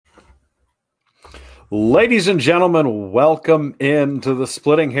Ladies and gentlemen, welcome into the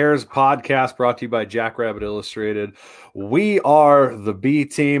Splitting Hairs podcast brought to you by Jackrabbit Illustrated. We are the B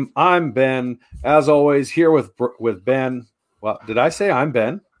team. I'm Ben, as always, here with Ben. Well, did I say I'm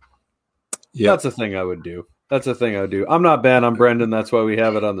Ben? Yeah, that's a thing I would do. I'm not Ben. I'm Brendan. That's why we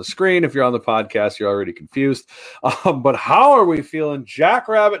have it on the screen. If you're on the podcast, you're already confused. But how are we feeling,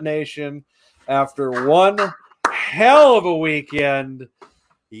 Jackrabbit Nation, after one hell of a weekend?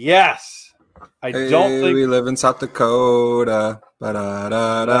 Yes. I don't think we live in South Dakota. All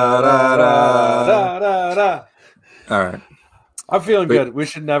right. I'm feeling good. We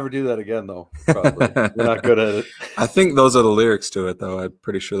should never do that again, though. Probably. We're not good at it. I think those are the lyrics to it, though. I'm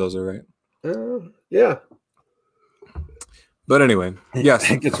pretty sure those are right. Yeah. But anyway, yes,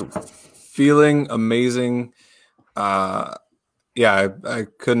 feeling amazing. I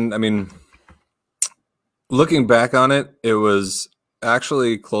couldn't. I mean, looking back on it, it was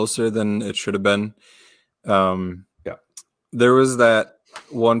actually closer than it should have been. There was that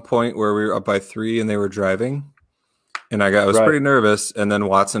one point where we were up by 3 and they were driving, and I was pretty nervous. And then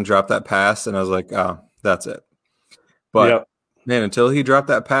Watson dropped that pass, and I was like, "Oh, that's it." But man, until he dropped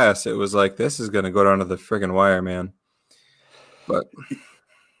that pass, it was like, this is going to go down to the friggin' wire, man. But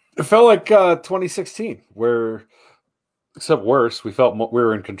it felt like 2016, where, except worse, we felt we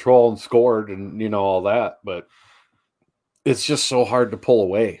were in control and scored, and all that, but it's just so hard to pull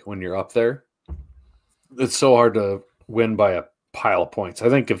away when you're up there. It's so hard to win by a pile of points. I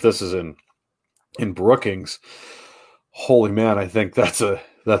think if this is in Brookings, holy man, I think that's a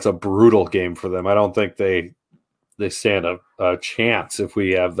brutal game for them. I don't think they stand a chance if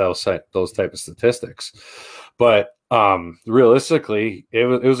we have those type of statistics. But realistically, it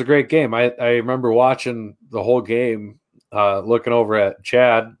was a great game. I remember watching the whole game, looking over at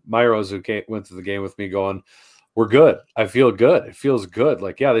Chad Myros, who went to the game with me, going, "We're good. I feel good. It feels good.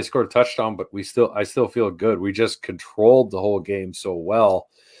 Like, yeah, they scored a touchdown, but I still feel good. We just controlled the whole game so well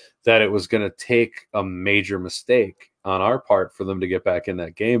that it was going to take a major mistake on our part for them to get back in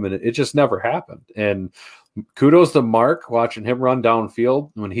that game, and it just never happened." And kudos to Mark, watching him run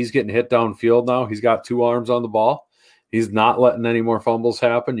downfield. When he's getting hit downfield now, he's got 2 arms on the ball. He's not letting any more fumbles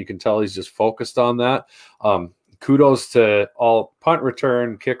happen. You can tell he's just focused on that. Kudos to all punt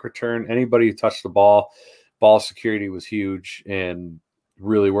return, kick return, anybody who touched the ball. Ball security was huge and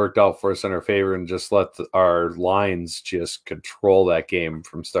really worked out for us in our favor, and just let our lines just control that game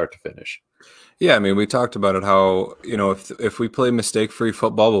from start to finish. Yeah, I mean, we talked about it, how, if we play mistake-free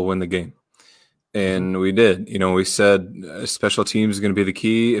football, we'll win the game. And we did. We said special teams is going to be the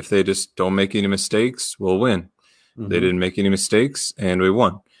key. If they just don't make any mistakes, we'll win. Mm-hmm. They didn't make any mistakes, and we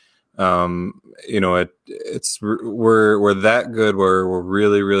won. We're that good where we're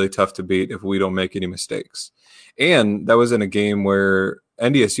really, really tough to beat if we don't make any mistakes. And that was in a game where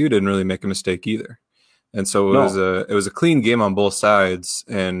NDSU didn't really make a mistake either. And so it was a clean game on both sides,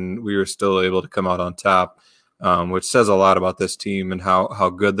 and we were still able to come out on top, which says a lot about this team and how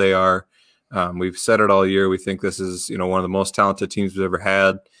good they are. We've said it all year. We think this is, one of the most talented teams we've ever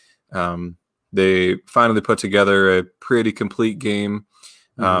had. They finally put together a pretty complete game.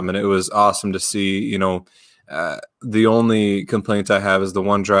 And it was awesome to see. The only complaint I have is the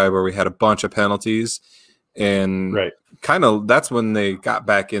one drive where we had a bunch of penalties, and kind of that's when they got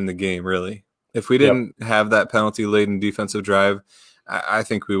back in the game, really. If we didn't have that penalty-laden defensive drive, I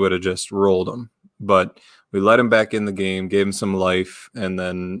think we would have just rolled them. But we let him back in the game, gave him some life, and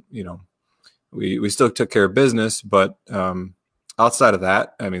then, we still took care of business. But outside of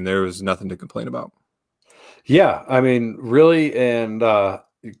that, I mean, there was nothing to complain about. Yeah, I mean, really, and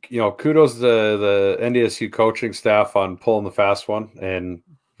kudos to the NDSU coaching staff on pulling the fast one and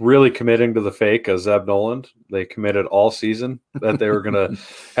really committing to the fake of Zeb Noland. They committed all season that they were going to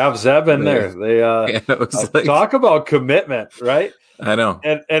have Zeb in there. They talk about commitment, right? I know.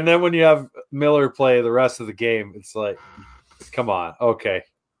 And then when you have Miller play the rest of the game, it's like, come on, okay,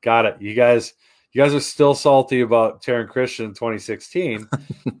 got it. You guys are still salty about Taryn Christian in 2016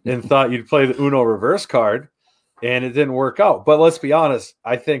 and thought you'd play the Uno reverse card, and it didn't work out. But let's be honest,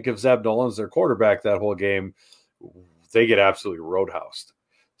 I think if Zeb Nolan's their quarterback that whole game, they get absolutely roadhoused.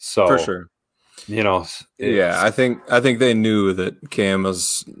 So for sure. I think they knew that Cam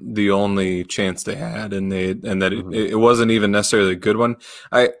was the only chance they had, and that it wasn't even necessarily a good one.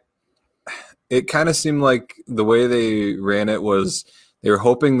 It kind of seemed like the way they ran it was they were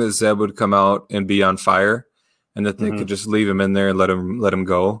hoping that Zeb would come out and be on fire, and that they could just leave him in there and let him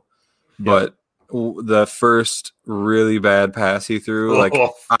go. Yep. But the first really bad pass he threw, like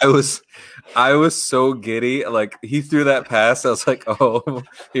I was so giddy. Like, he threw that pass, I was like, oh,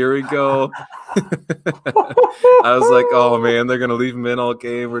 here we go. I was like, oh man, they're gonna leave him in all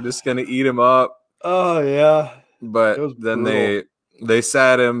game. We're just gonna eat him up. Oh yeah, it But was then brutal. they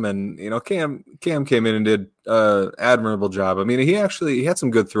sat him, and Cam came in and did admirable job. I mean, he had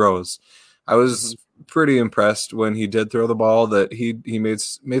some good throws. I Mhm. was pretty impressed when he did throw the ball that he made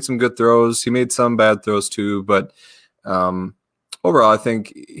some good throws. He made some bad throws too, but um, overall, I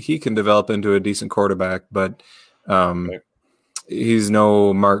think he can develop into a decent quarterback. But um, Right. he's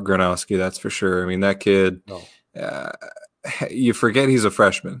no Mark Gronowski, that's for sure. I mean, that kid, No. uh, you forget he's a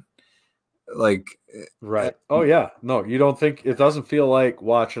freshman. Like, uh, Right. Oh yeah. No, you don't think it doesn't feel like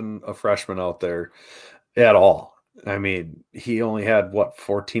watching a freshman out there at all. I mean, he only had what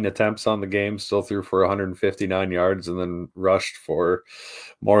 14 attempts on the game, still threw for 159 yards, and then rushed for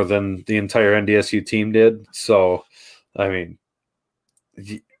more than the entire NDSU team did. So, I mean,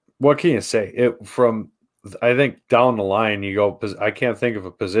 what can you say? It from I think down the line you go. I can't think of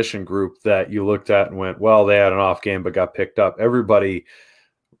a position group that you looked at and went, well, they had an off game but got picked up. Everybody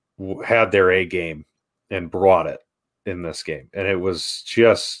had their A game and brought it in this game, and it was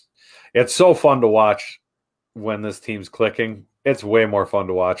just it's so fun to watch when this team's clicking. It's way more fun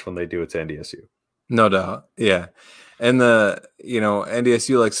to watch when they do it to NDSU. no doubt. Yeah. And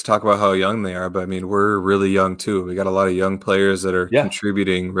NDSU likes to talk about how young they are, but I mean, we're really young too. We got a lot of young players that are Yeah,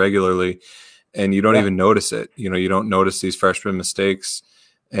 contributing regularly, and you don't yeah, even notice it. You don't notice these freshman mistakes.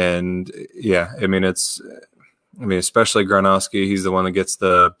 And yeah, I mean, especially Gronowski, he's the one that gets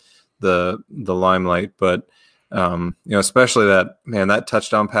the limelight. But especially that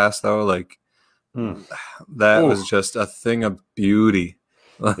touchdown pass though, like mm. that Ooh, was just a thing of beauty.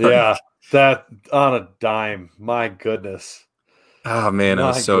 yeah, Like, that on a dime. My goodness, oh man, it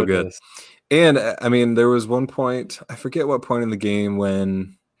was my so good. goodness. And I mean, there was one point, I forget what point in the game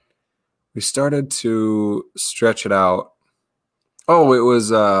when we started to stretch it out. Oh, it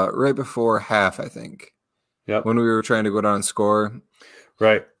was right before half, I think, Yep, when we were trying to go down and score.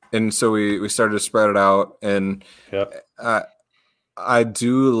 right. And so we started to spread it out. And Yep. I, I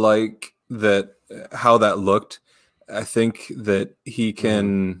do like that how that looked. I think that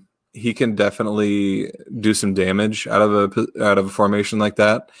Mm-hmm. he can definitely do some damage out of a formation like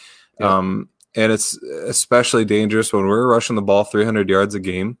that. Yep. And it's especially dangerous when we're rushing the ball 300 yards a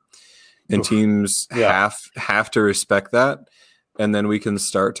game, and Oof. teams Yeah. have to respect that. And then we can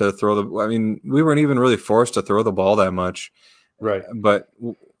start to throw the. I mean, we weren't even really forced to throw the ball that much, Right. but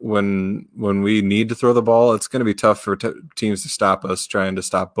when we need to throw the ball, it's going to be tough for teams to stop us trying to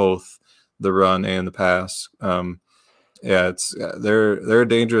stop both the run and the pass. Yeah, it's they're a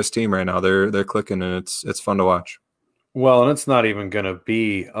dangerous team right now. They're clicking, and it's fun to watch. Well, and it's not even going to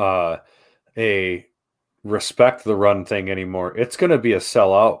be a respect the run thing anymore. It's going to be a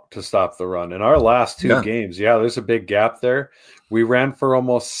sellout to stop the run. In our last two Yeah, games, yeah, there's a big gap there. We ran for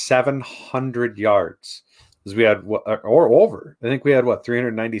almost 700 yards. Because we had or over. I think we had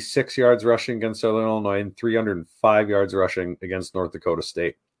 396 yards rushing against Southern Illinois and 305 yards rushing against North Dakota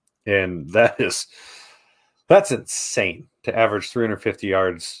State. And that's insane to average 350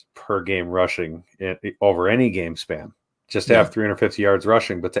 yards per game rushing over any game span. Just to yeah. have 350 yards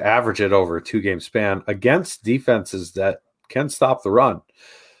rushing, but to average it over a 2 game span against defenses that can stop the run.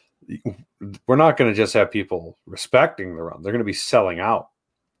 We're not going to just have people respecting the run. They're going to be selling out.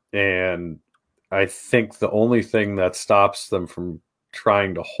 And I think the only thing that stops them from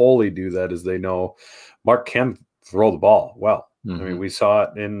trying to wholly do that is they know Mark can throw the ball well. I mean, Mm-hmm. we saw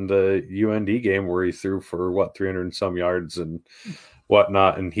it in the UND game where he threw for 300 and some yards and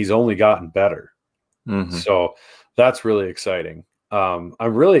whatnot, and he's only gotten better. Mm-hmm. So that's really exciting. I'm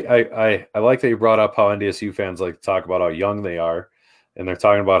really I like that you brought up how NDSU fans like to talk about how young they are, and they're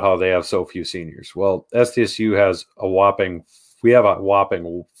talking about how they have so few seniors. Well, SDSU has we have a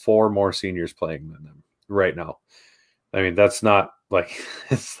whopping 4 more seniors playing than them right now. I mean, that's not like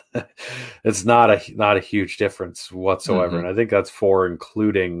it's not a huge difference whatsoever, Mm-hmm. and I think that's 4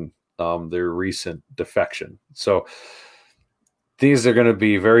 including their recent defection. So these are going to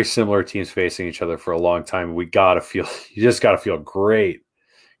be very similar teams facing each other for a long time. You just got to feel great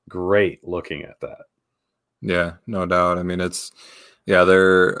looking at that. Yeah, no doubt. I mean, I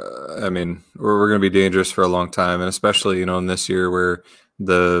mean, we're going to be dangerous for a long time, and especially in this year where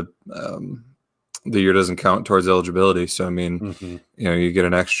the um, the year doesn't count towards eligibility. So I mean, Mm-hmm. you get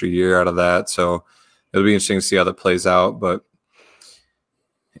an extra year out of that. So it'll be interesting to see how that plays out. But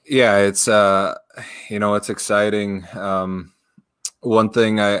yeah, it's exciting. One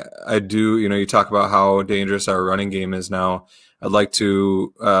thing I do, you talk about how dangerous our running game is now. I'd like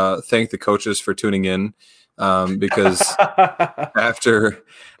to thank the coaches for tuning in, because after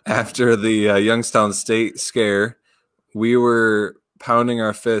the Youngstown State scare, we were pounding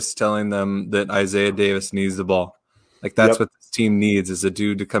our fists telling them that Isaiah Davis needs the ball. Like, that's Yep. what team needs is a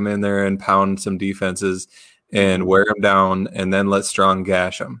dude to come in there and pound some defenses and wear them down and then let Strong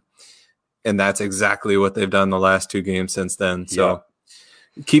gash them. And that's exactly what they've done the last 2 games since then. So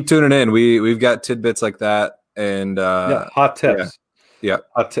keep tuning in. We've got tidbits like that. And hot tips. Yeah.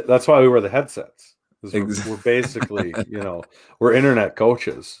 That's why we wear the headsets. We're basically, we're internet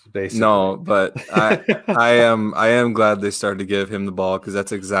coaches, basically. No, but I am glad they started to give him the ball because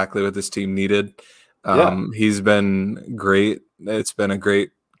that's exactly what this team needed. He's been great. It's been a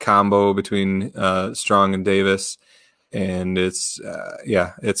great combo between Strong and Davis, and it's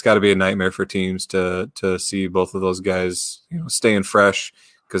got to be a nightmare for teams to see both of those guys staying fresh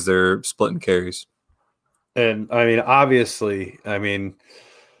because they're splitting carries. And I mean, obviously,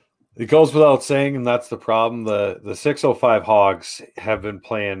 it goes without saying, and that's the problem. The 605 Hogs have been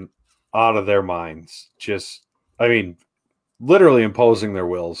playing out of their minds. Literally imposing their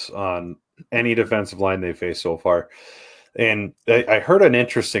wills on any defensive line they face so far. And I heard an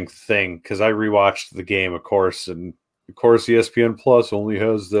interesting thing because I rewatched the game, of course, and of course ESPN Plus only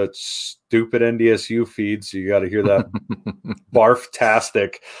has that stupid NDSU feed, so you got to hear that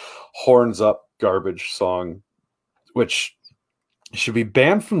barf-tastic horns up garbage song, which should be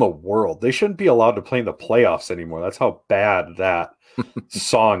banned from the world. They shouldn't be allowed to play in the playoffs anymore. That's how bad that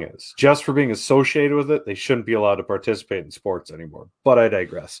song is. Just for being associated with it, they shouldn't be allowed to participate in sports anymore. But I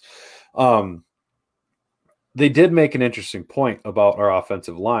digress. They did make an interesting point about our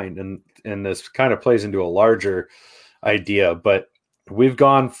offensive line, and this kind of plays into a larger idea, but we've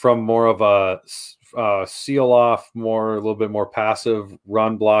gone from more of a seal off, a little bit more passive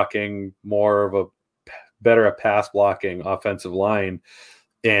run blocking, more of a better at pass blocking offensive line,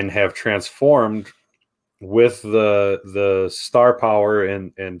 and have transformed with the star power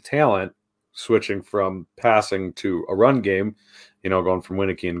and talent, switching from passing to a run game, going from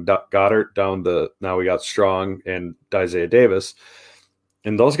Winneke and Goddard down to now we got Strong and Isaiah Davis.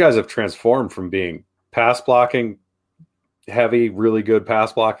 And those guys have transformed from being pass blocking, heavy, really good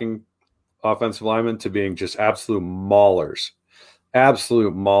pass blocking offensive linemen to being just absolute maulers.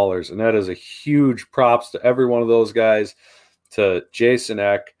 And that is a huge props to every one of those guys, to Jason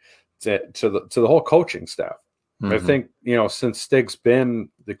Eck, to the whole coaching staff. I think, since Stig's been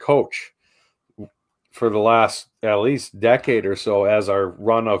the coach for the last at least decade or so, as our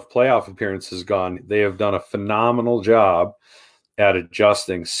run of playoff appearances gone, they have done a phenomenal job at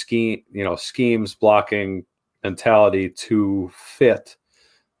adjusting schemes, blocking, mentality to fit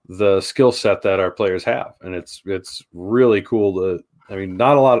the skill set that our players have. And it's really cool there's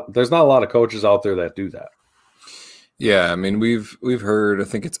not a lot of coaches out there that do that. Yeah, we've heard, I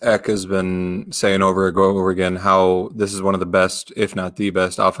think it's Eck has been saying over and over again how this is one of the best, if not the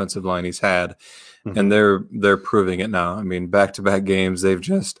best, offensive line he's had. Mm-hmm. And they're proving it now. Back-to-back games, they've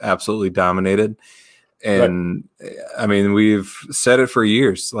just absolutely dominated. And right. We've said it for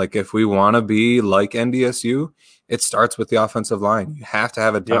years. Like, if we want to be like NDSU, it starts with the offensive line. You have to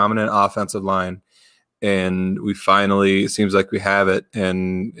have a dominant offensive line. And we finally, it seems like we have it.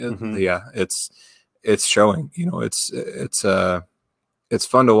 And it's showing. It's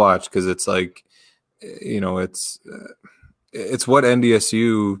fun to watch because it's like, it's what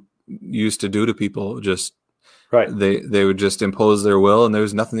NDSU used to do to people. Just right. They would just impose their will, and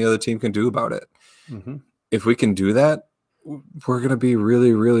there's nothing the other team can do about it. Mm-hmm. If we can do that, we're going to be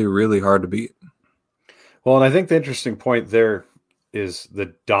really, really, really hard to beat. Well, and I think the interesting point there is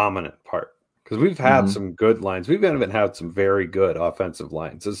the dominant part, because we've had some good lines. We've even had some very good offensive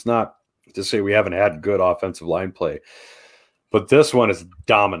lines. It's not to say we haven't had good offensive line play, but this one is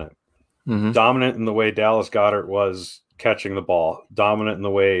dominant. Mm-hmm. Dominant in the way Dallas Goedert was catching the ball, dominant in the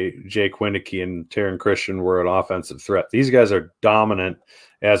way Jake Winneke and Taron Christian were an offensive threat. These guys are dominant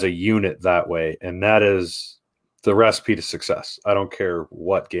as a unit that way, and that is the recipe to success. I don't care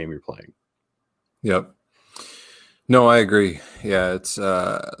what game you're playing. Yep. No, I agree. Yeah, it's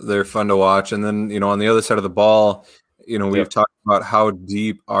they're fun to watch. And then, on the other side of the ball, we've talked about how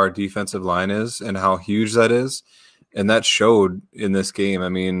deep our defensive line is and how huge that is. And that showed in this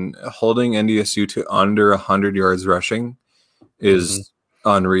game. Holding NDSU to under 100 yards rushing is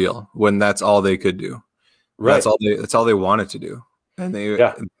unreal when that's all they could do. Right. That's all they wanted to do. And they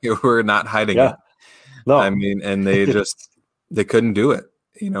were not hiding it. No. And they couldn't do it.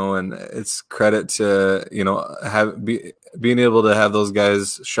 And it's credit to, being able to have those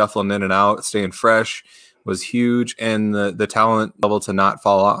guys shuffling in and out, staying fresh was huge, and the talent level to not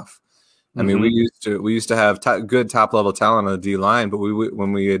fall off. We used to have good top level talent on the D line, but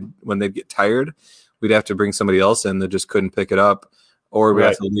when they'd get tired, we'd have to bring somebody else in that just couldn't pick it up, or we'd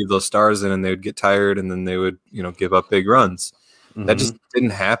have to leave those stars in, and they would get tired, and then they would give up big runs. That just didn't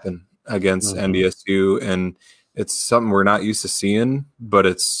happen against NDSU, and it's something we're not used to seeing, but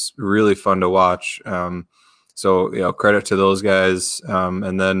it's really fun to watch. So credit to those guys,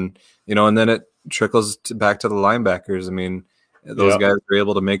 and then it trickles back to the linebackers. I mean, those guys are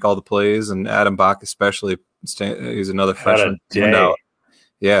able to make all the plays, and Adam Bach especially. He's another freshman standout.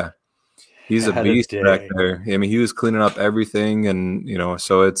 Yeah, he's a beast back there. I mean, he was cleaning up everything, and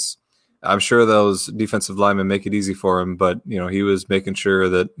so I'm sure those defensive linemen make it easy for him, but he was making sure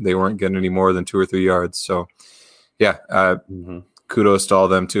that they weren't getting any more than 2 or 3 yards. So, yeah, kudos to all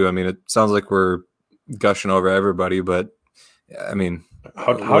them too. I mean, it sounds like we're gushing over everybody, but I mean,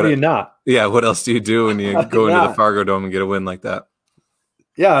 how do you not? Yeah, what else do you do when you go into the Fargo Dome and get a win like that?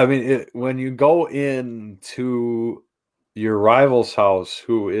 Yeah, I mean, when you go into your rival's house,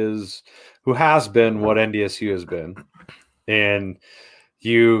 who has been what NDSU has been, and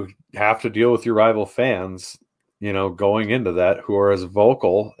you have to deal with your rival fans, going into that, who are as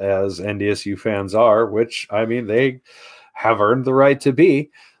vocal as NDSU fans are, which, I mean, they have earned the right to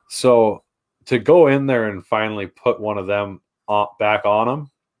be. So to go in there and finally put one of them back on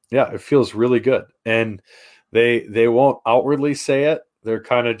them, yeah, it feels really good. And they won't outwardly say it. They're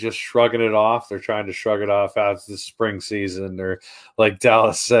kind of just shrugging it off. They're trying to shrug it off as the spring season. Or like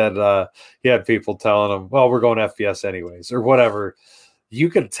Dallas said, he had people telling him, well, we're going FBS anyways, or whatever.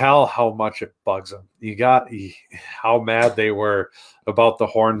 You could tell how much it bugs them. You got how mad they were about the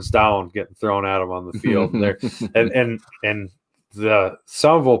horns down getting thrown at them on the field. and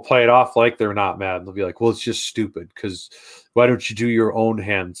some of them will play it off like they're not mad. They'll be like, well, it's just stupid because why don't you do your own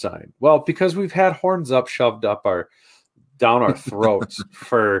hand sign? Well, because we've had horns shoved up down our throats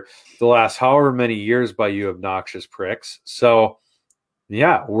for the last however many years by you obnoxious pricks. So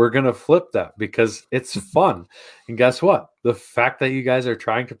yeah, we're going to flip that because it's fun. And guess what? The fact that you guys are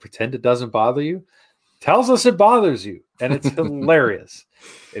trying to pretend it doesn't bother you tells us it bothers you. And it's hilarious.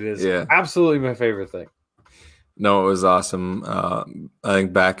 It is absolutely my favorite thing. No, it was awesome. I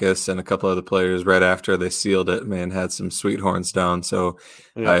think Backus and a couple other players right after they sealed it, man, had some sweet horns down. So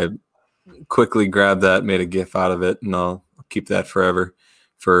I quickly grabbed that, made a GIF out of it, and I'll keep that forever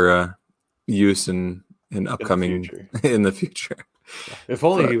for use in upcoming in the future. If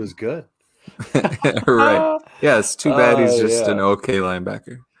only he was good. Right. Yeah, it's too bad he's just an okay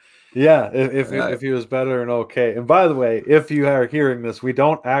linebacker. Yeah, if he was better and okay. And by the way, if you are hearing this, we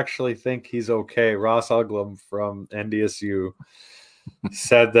don't actually think he's okay. Ross Uglum from NDSU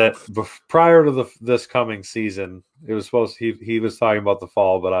said that prior to this coming season, it was he was talking about the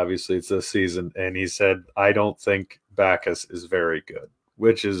fall, but obviously it's this season, and he said, I don't think Backus is very good,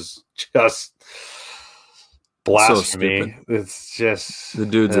 which is just blasphemy. So it's just the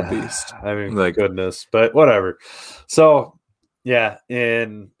dude's a beast. I mean, goodness, but whatever. So yeah,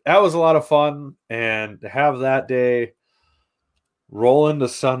 and that was a lot of fun, and to have that day roll into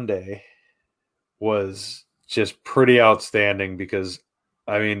Sunday was just pretty outstanding because,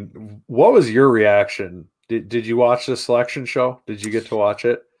 I mean, what was your reaction? Did you watch the selection show? Did you get to watch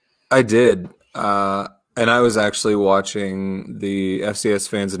it? I did. And I was actually watching the FCS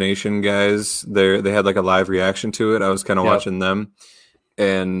Fans Nation guys. They had like a live reaction to it. I was kind of watching them.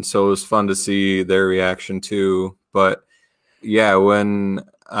 And so it was fun to see their reaction too. But yeah, when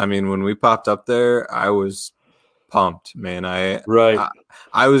we popped up there, I was pumped, man. I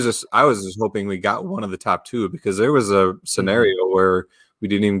was just hoping we got one of the top two because there was a scenario where we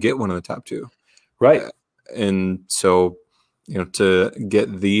didn't even get one of the top two. Right. And so, to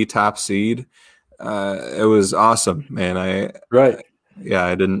get the top seed, it was awesome, man. I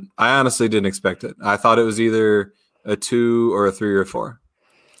honestly didn't expect it. I thought it was either a 2 or a 3 or a 4.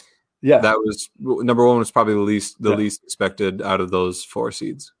 Yeah. That was number one was probably the least expected out of those 4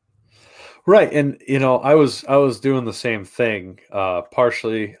 seeds. Right. And, I was doing the same thing,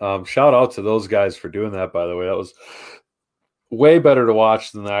 partially. Shout out to those guys for doing that, by the way. That was way better to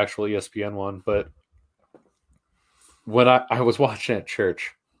watch than the actual ESPN one. But when I was watching at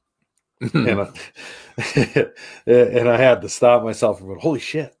church, and I had to stop myself from going, holy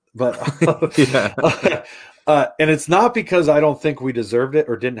shit. But and it's not because I don't think we deserved it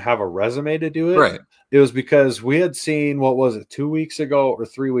or didn't have a resume to do it. Right. It was because we had seen, 2 weeks ago or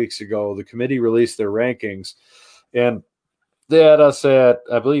 3 weeks ago, the committee released their rankings, and they had us at,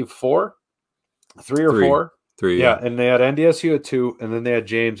 I believe, 3 or 4. 3. Yeah. And they had NDSU at 2, and then they had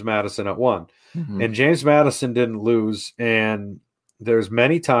James Madison at 1. Mm-hmm. And James Madison didn't lose. And there's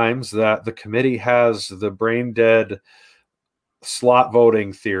many times that the committee has the brain dead slot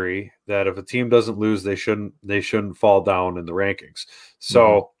voting theory that if a team doesn't lose, they shouldn't fall down in the rankings.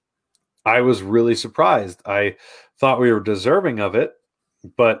 So I was really surprised. I thought we were deserving of it,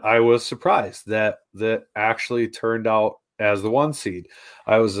 but I was surprised that actually turned out as the 1 seed.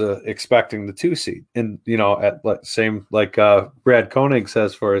 I was expecting the 2 seed, and at same like Brad Koenig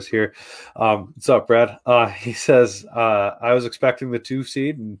says for us here. What's up, Brad? He says I was expecting the 2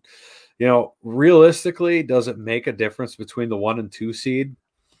 seed, and realistically, does it make a difference between the 1 and 2 seed?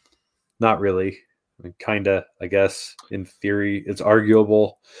 Not really. I mean, kind of, I guess. In theory, it's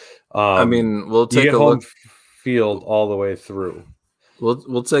arguable. We'll take a look. Field all the way through.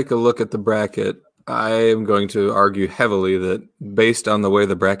 We'll take a look at the bracket. I am going to argue heavily that based on the way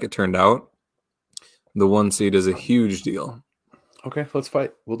the bracket turned out, the 1 seed is a huge deal. Okay, let's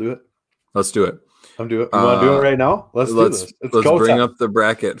fight. We'll do it. Let's do it. I'm doing it. You want to do it right now? Let's do this. Let's bring up the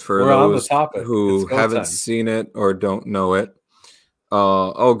bracket for those who haven't seen it or don't know it.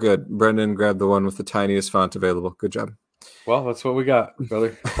 Oh, good. Brendan grabbed the one with the tiniest font available. Good job. Well, that's what we got,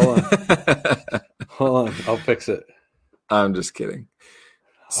 brother. Hold on. Hold on. I'll fix it. I'm just kidding.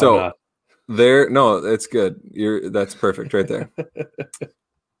 So no, it's good. That's perfect right there.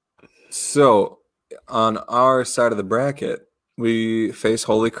 So on our side of the bracket, we face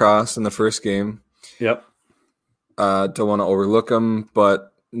Holy Cross in the first game. Yep. Don't want to overlook them,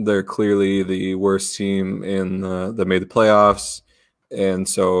 but they're clearly the worst team that made the playoffs, and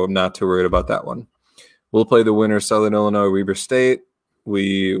so I'm not too worried about that one. We'll play the winner, Southern Illinois, Weber State.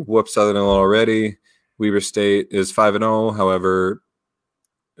 We whooped Southern Illinois already. Weber State is 5-0. However,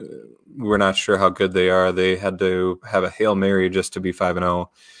 we're not sure how good they are. They had to have a Hail Mary just to be 5-0.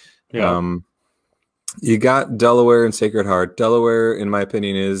 Yeah. You got Delaware and Sacred Heart. Delaware, in my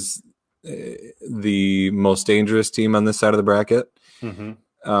opinion, is the most dangerous team on this side of the bracket.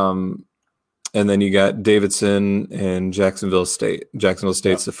 Mm-hmm. And then you got Davidson and Jacksonville State. Jacksonville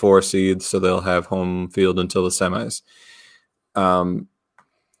State's the 4 seed, so they'll have home field until the semis.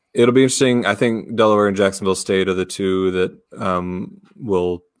 It'll be interesting. I think Delaware and Jacksonville State are the 2 that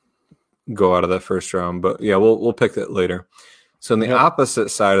will go out of that first round. But yeah, we'll pick that later. So on the opposite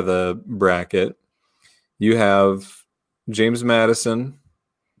side of the bracket, you have James Madison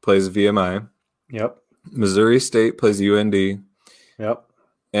plays VMI. Yep. Missouri State plays UND. Yep.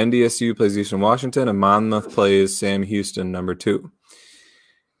 NDSU plays Eastern Washington, and Monmouth plays Sam Houston, number 2.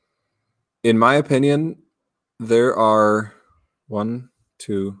 In my opinion, there are 1,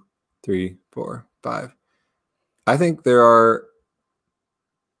 2, 3, 4, 5. I think there are,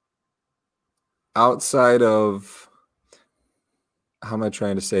 outside of, how am I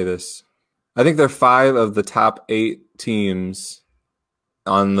trying to say this? I think there are 5 of the top 8 teams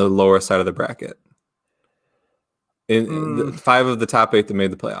on the lower side of the bracket. In 5 of the top 8 that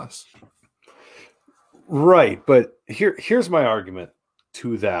made the playoffs. Right, but here's my argument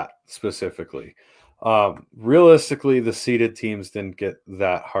to that specifically. Realistically, the seeded teams didn't get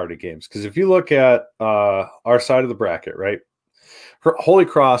that hard of games. Because if you look at our side of the bracket, right? Holy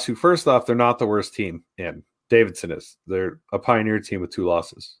Cross, who first off, they're not the worst team in. Davidson is. They're a Pioneer team with 2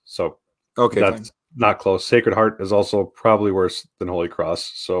 losses. So that's not close. Sacred Heart is also probably worse than Holy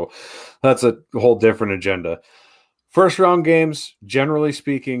Cross. So that's a whole different agenda. First round games, generally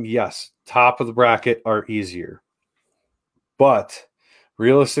speaking, yes, top of the bracket are easier. But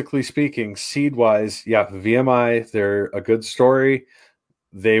realistically speaking, seed-wise, VMI, they're a good story.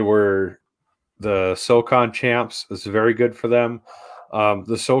 They were the SoCon champs. It's very good for them.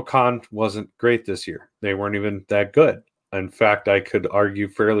 The SoCon wasn't great this year. They weren't even that good. In fact, I could argue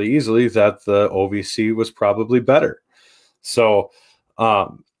fairly easily that the OVC was probably better. So,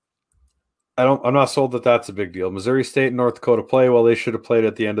 I'm not sold that that's a big deal. Missouri State and North Dakota play. Well, they should have played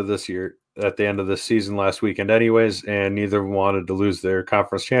at the end of this season last weekend anyways, and neither of them wanted to lose their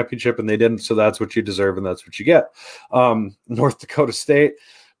conference championship, and they didn't, so that's what you deserve, and that's what you get. North Dakota State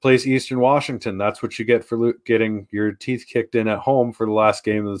plays Eastern Washington. That's what you get for getting your teeth kicked in at home for the last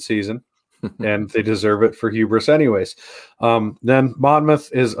game of the season, and they deserve it for hubris anyways. Then Monmouth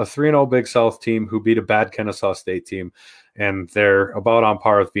is a 3-0 Big South team who beat a bad Kennesaw State team, and they're about on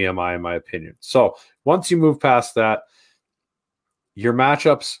par with VMI in my opinion. So once you move past that, your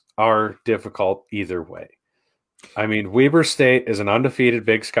matchups are difficult either way. I mean, Weber State is an undefeated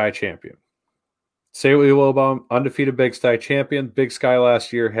Big Sky champion. Say what you will about undefeated Big Sky champion. Big Sky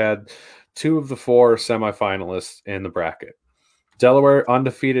last year had 2 of the 4 semifinalists in the bracket. Delaware,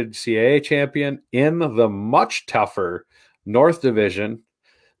 undefeated CAA champion in the much tougher North Division.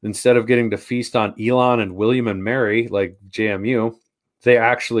 Instead of getting to feast on Elon and William and Mary like JMU, they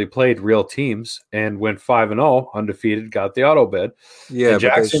actually played real teams and went 5-0, undefeated, got the auto bid. Yeah, and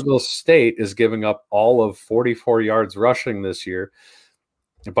Jacksonville State is giving up all of 44 yards rushing this year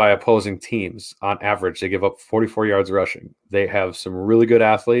by opposing teams. On average, they give up 44 yards rushing. They have some really good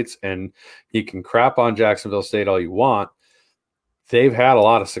athletes, and you can crap on Jacksonville State all you want. they've had a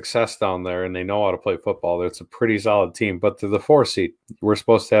lot of success down there, and they know how to play football. It's a pretty solid team, but they're the 4 seed. We're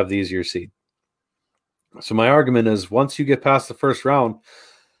supposed to have the easier seed. So my argument is, once you get past the first round,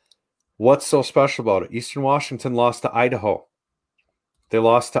 what's so special about it? Eastern Washington lost to Idaho. They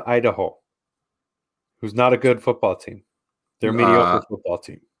lost to Idaho, who's not a good football team. They're a mediocre football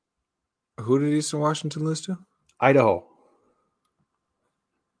team. Who did Eastern Washington lose to? Idaho.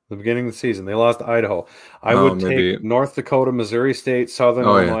 The beginning of the season, they lost to Idaho. I would take North Dakota, Missouri State, Southern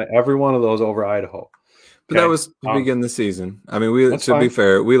Illinois, every one of those over Idaho. But that was to begin the season. I mean, be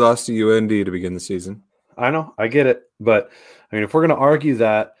fair, we lost to UND to begin the season. I know, I get it, but I mean, if we're going to argue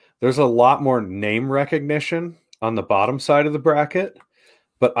that, there's a lot more name recognition on the bottom side of the bracket,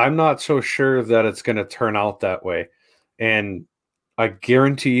 but I'm not so sure that it's going to turn out that way. And I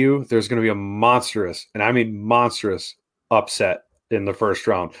guarantee you, there's going to be a monstrous, and I mean monstrous, upset in the first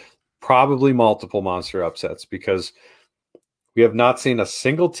round. Probably multiple monster upsets, because we have not seen a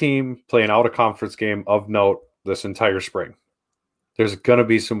single team play an out-of-conference game of note this entire spring. There's going to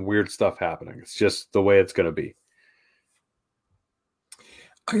be some weird stuff happening. It's just the way it's going to be.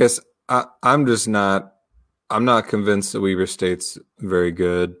 I guess I'm not convinced that Weber State's very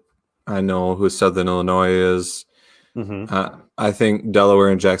good. I know who Southern Illinois is. Mm-hmm. I think Delaware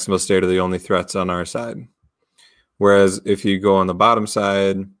and Jacksonville State are the only threats on our side. Whereas if you go on the bottom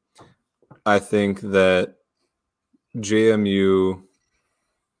side, I think that JMU,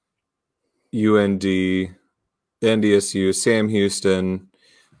 UND, NDSU, Sam Houston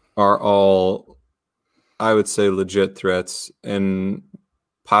are all, I would say, legit threats, and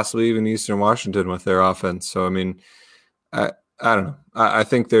possibly even Eastern Washington with their offense. So, I mean, I don't know. I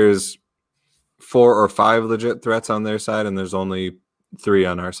think there's 4 or 5 legit threats on their side, and there's only 3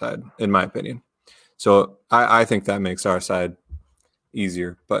 on our side, in my opinion. So I think that makes our side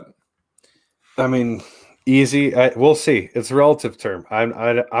easier. But I mean, easy. We'll see. It's a relative term.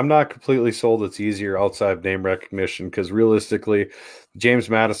 I'm not completely sold it's easier outside of name recognition, because realistically,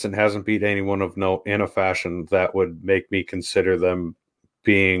 James Madison hasn't beat anyone of note in a fashion that would make me consider them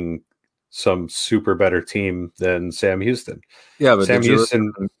being some super better team than Sam Houston. Yeah, but did you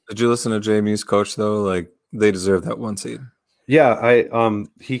listen to JMU's coach though? Like, they deserve that 1 seed. Yeah,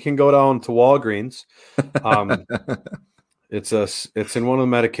 he can go down to Walgreens. It's in one of the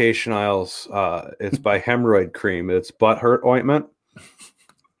medication aisles. It's by Hemorrhoid Cream. It's butt hurt ointment.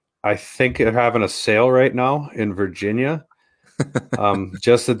 I think they're having a sale right now in Virginia.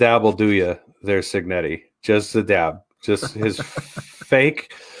 Just a dab will do you there, Signetti. Just a dab. Just his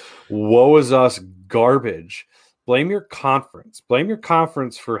fake woe is us garbage. Blame your conference. Blame your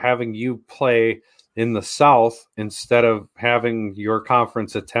conference for having you play in the South instead of having your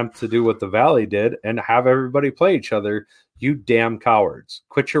conference attempt to do what the Valley did and have everybody play each other. You damn cowards.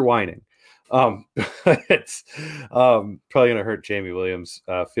 Quit your whining. It's probably going to hurt Jamie Williams'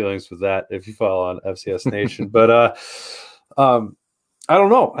 feelings with that if you follow on FCS Nation. But I don't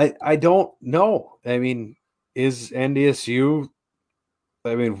know. I don't know. I mean, is NDSU...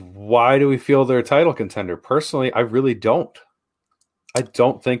 I mean, why do we feel they're a title contender? Personally, I really don't. I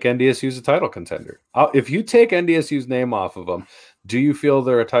don't think NDSU is a title contender. If you take NDSU's name off of them, do you feel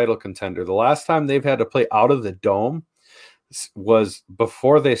they're a title contender? The last time they've had to play out of the dome was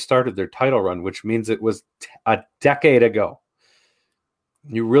before they started their title run, which means it was a decade ago.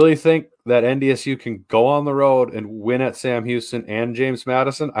 You really think that NDSU can go on the road and win at Sam Houston and James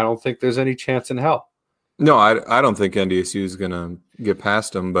Madison? I don't think there's any chance in hell. No, I don't think NDSU is going to get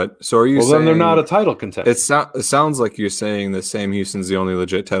past them. But so are you saying? Well, then they're not a title contender. It sounds like you're saying that Sam Houston's the only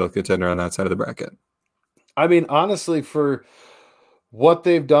legit title contender on that side of the bracket. I mean, honestly, for what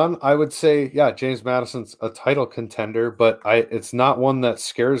they've done, I would say, yeah, James Madison's a title contender, but it's not one that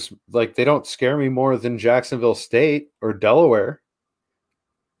scares. Like, they don't scare me more than Jacksonville State or Delaware.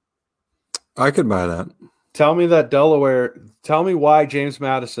 I could buy that. Tell me why James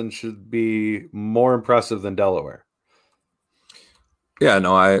Madison should be more impressive than Delaware. Yeah,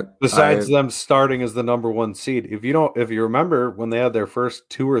 no, besides them starting as the number 1 seed. If you remember when they had their first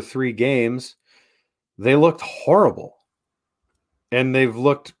 2 or 3 games, they looked horrible. And they've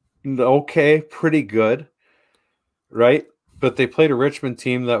looked okay, pretty good, right? But they played a Richmond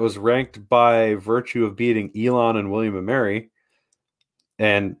team that was ranked by virtue of beating Elon and William & Mary.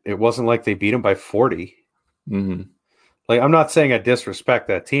 And it wasn't like they beat them by 40. Mm-hmm. Like, I'm not saying I disrespect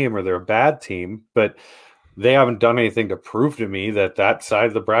that team or they're a bad team, but they haven't done anything to prove to me that side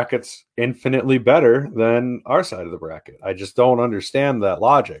of the bracket's infinitely better than our side of the bracket. I just don't understand that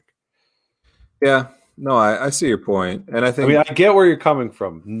logic. Yeah, no, I see your point. And I get where you're coming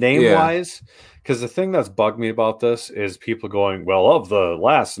from name-wise, because the thing that's bugged me about this is people going, well, of the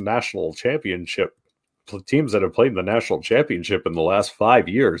last national championship teams that have played in the national championship in the last 5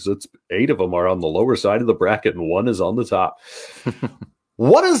 years. It's 8 of them are on the lower side of the bracket and 1 is on the top.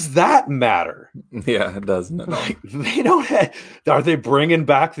 What does that matter? Yeah, it doesn't. Like, they don't are they bringing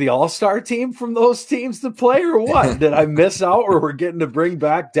back the all-star team from those teams to play or what? Did I miss out, or we're getting to bring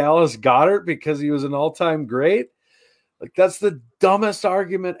back Dallas Goedert because he was an all-time great? Like, that's the dumbest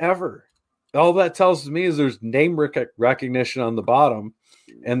argument ever. All that tells me is there's name recognition on the bottom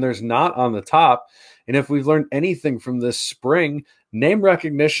and there's not on the top. And if we've learned anything from this spring, name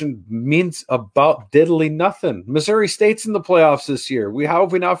recognition means about diddly nothing. Missouri State's in the playoffs this year. How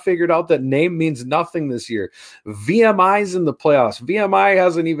have we not figured out that name means nothing this year? VMI's in the playoffs. VMI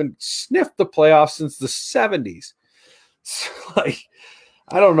hasn't even sniffed the playoffs since the 70s. It's like,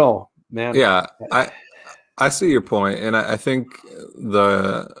 I don't know, man. Yeah, I see your point, and I think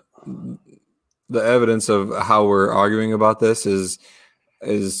the evidence of how we're arguing about this is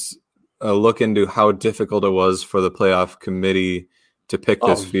a look into how difficult it was for the playoff committee to pick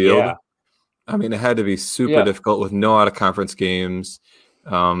this field. Yeah. I mean, it had to be super difficult with no out-of-conference games,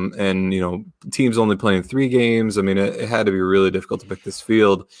 and teams only playing 3 games. I mean, it had to be really difficult to pick this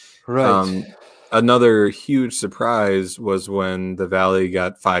field. Right. Another huge surprise was when the Valley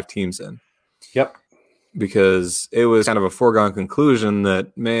got 5 teams in. Yep. Because it was kind of a foregone conclusion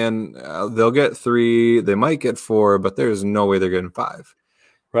that, man, they'll get 3, they might get 4, but there's no way they're getting 5.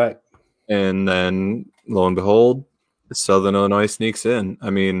 Right. And then, lo and behold, Southern Illinois sneaks in. I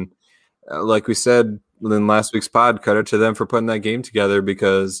mean, like we said in last week's pod, credit to them for putting that game together,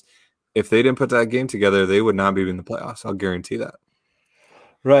 because if they didn't put that game together, they would not be in the playoffs. I'll guarantee that.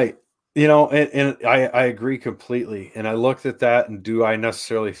 Right. And I agree completely. And I looked at that, and do I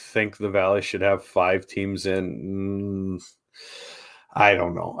necessarily think the Valley should have 5 teams in? I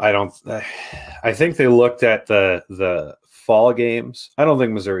don't know. I think they looked at the fall games. I don't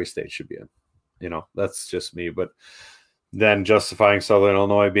think Missouri State should be in. That's just me. But then justifying Southern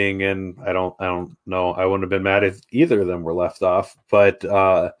Illinois being in, I don't know. I wouldn't have been mad if either of them were left off. But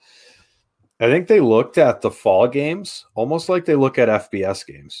I think they looked at the fall games almost like they look at FBS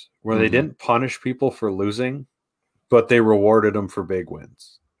games, where they didn't punish people for losing, but they rewarded them for big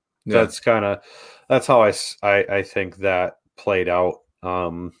wins. Yeah. That's how I think that played out.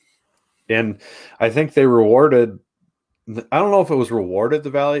 And I think they rewarded, I don't know if it was rewarded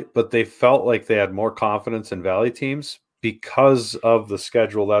the Valley, but they felt like they had more confidence in Valley teams because of the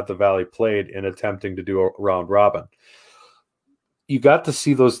schedule that the Valley played in attempting to do a round robin. You got to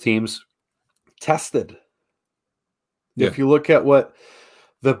see those teams tested. Yeah. If you look at what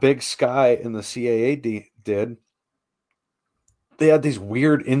the Big Sky and the CAA did, they had these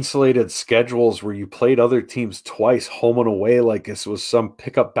weird insulated schedules where you played other teams twice, home and away, like this was some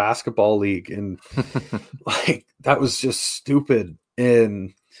pickup basketball league, and like that was just stupid.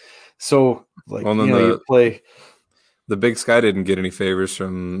 And so, like, you play. The Big Sky didn't get any favors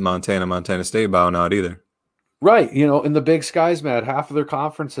from Montana State bowing out either. Right, and the Big Sky's mad. Half of their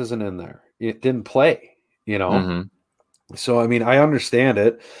conference isn't in there. It didn't play, So, I mean, I understand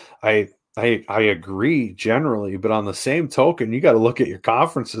it. I agree generally, but on the same token, you got to look at your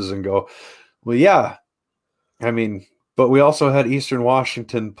conferences and go, well, yeah. I mean, but we also had Eastern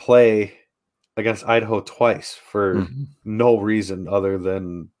Washington play against Idaho twice for no reason other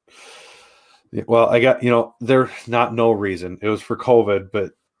than, well, they're not no reason. It was for COVID,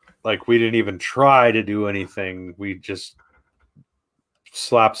 but like we didn't even try to do anything. We just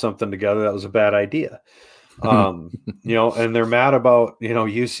slap something together. That was a bad idea. And they're mad about,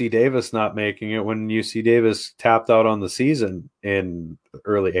 UC Davis not making it when UC Davis tapped out on the season in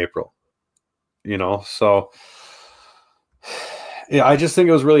early April, so yeah, I just think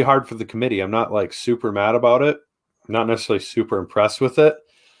it was really hard for the committee. I'm not like super mad about it. I'm not necessarily super impressed with it.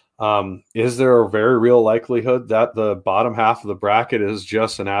 Is there a very real likelihood that the bottom half of the bracket is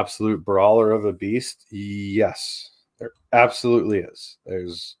just an absolute brawler of a beast? Yes. There absolutely is.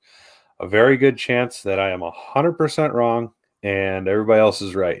 There's a very good chance that I am 100% wrong and everybody else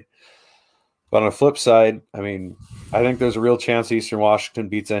is right. But on the flip side, I mean, I think there's a real chance Eastern Washington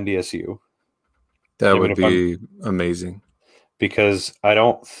beats NDSU. That would be amazing. Because I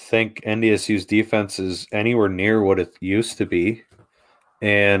don't think NDSU's defense is anywhere near what it used to be.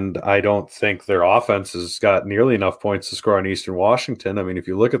 And I don't think their offense has got nearly enough points to score on Eastern Washington. I mean, if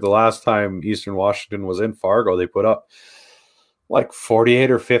you look at the last time Eastern Washington was in Fargo, they put up like 48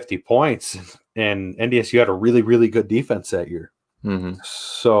 or 50 points. And NDSU had a really, really good defense that year.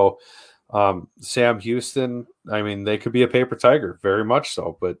 So Sam Houston, I mean, they could be a paper tiger, very much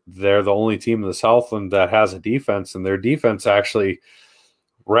so. But they're the only team in the Southland that has a defense. And their defense actually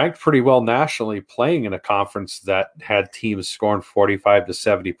ranked pretty well nationally, playing in a conference that had teams scoring 45 to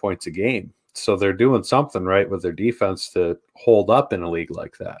 70 points a game. So they're doing something right with their defense to hold up in a league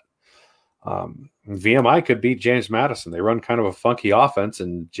like that. VMI could beat James Madison. They run kind of a funky offense,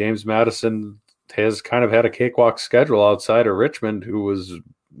 and James Madison has kind of had a cakewalk schedule outside of Richmond, who was,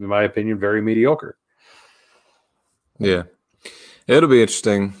 in my opinion, very mediocre. Yeah. It'll be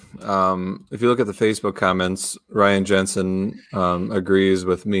interesting. If you look at the Facebook comments, Ryan Jensen agrees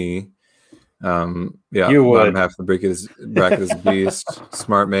with me. Yeah, you would. Bottom half of the bracket is a beast.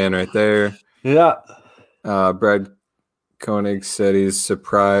 Smart man right there. Yeah. Brad Koenig said he's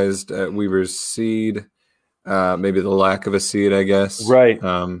surprised at Weaver's seed. Maybe the lack of a seed, I guess. Right.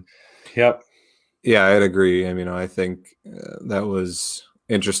 Yep. Yeah, I'd agree. I mean, I think that was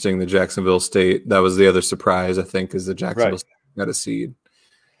interesting. The Jacksonville State, that was the other surprise, I think, is the Jacksonville State got a seed.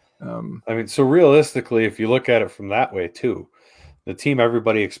 I mean, so realistically, if you look at it from that way too, the team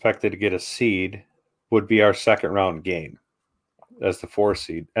everybody expected to get a seed would be our second round game as the 4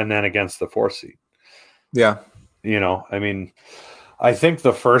 seed, and then against the 4 seed. Yeah. You know, I mean, I think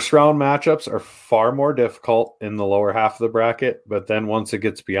the first round matchups are far more difficult in the lower half of the bracket, but then once it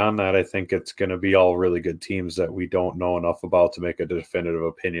gets beyond that, I think it's going to be all really good teams that we don't know enough about to make a definitive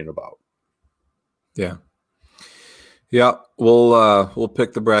opinion about. Yeah. Yeah, we'll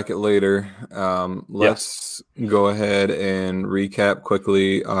pick the bracket later. Let's go ahead and recap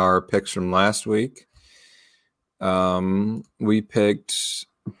quickly our picks from last week. We picked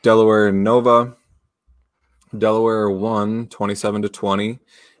Delaware and Nova. Delaware won 27-20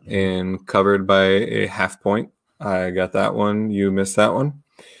 and covered by a half point. I got that one. You missed that one.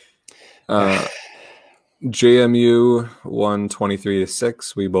 JMU won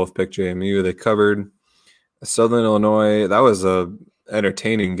 23-6. We both picked JMU. They covered. Southern Illinois, that was a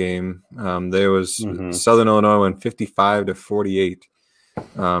entertaining game. There was Southern Illinois went 55-48.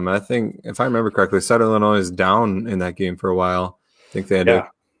 I think, if I remember correctly, Southern Illinois is down in that game for a while. I think they had to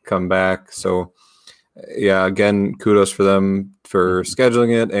come back. So, yeah, again, kudos for them for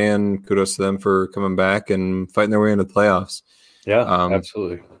scheduling it, and kudos to them for coming back and fighting their way into the playoffs. Yeah,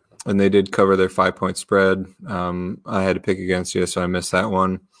 absolutely. And they did cover their 5-point spread. I had to pick against you, so I missed that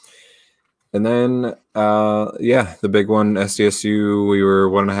one. And then, the big one, SDSU, we were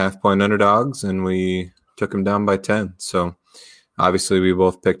 1.5-point underdogs, and we took them down by 10. So, obviously, we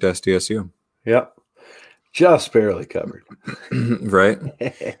both picked SDSU. Yep. Just barely covered. Right?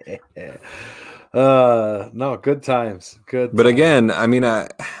 No, good times. Good. But again, I mean, I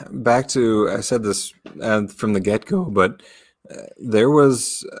said this from the get-go, but there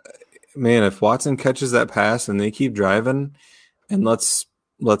was, man, if Watson catches that pass and they keep driving, and let's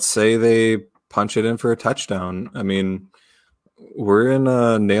say they punch it in for a touchdown. I mean, we're in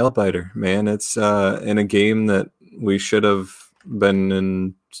a nail biter, man. It's in a game that we should have been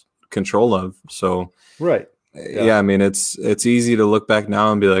in control of. So, right. Yeah, I mean, it's easy to look back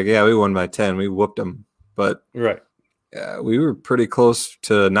now and be like, yeah, we won by 10. We whooped them. But we were pretty close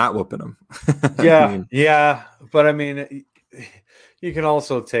to not whooping them. Yeah. But I mean, you can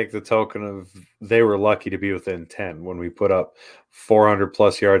also take the token of they were lucky to be within 10 when we put up 400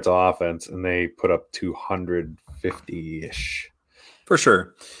 plus yards of offense and they put up 250-ish. For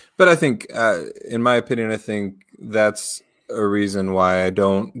sure. But I think, in my opinion, I think that's a reason why I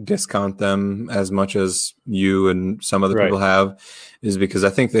don't discount them as much as you and some other people have, is because I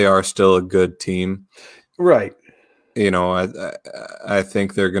think they are still a good team. Right. You know, I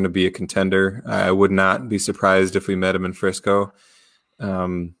think they're going to be a contender. I would not be surprised if we met them in Frisco.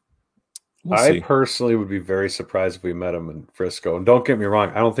 I personally would be very surprised if we met them in Frisco. And don't get me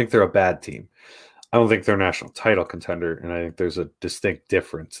wrong, I don't think they're a bad team. I don't think they're a national title contender, and I think there's a distinct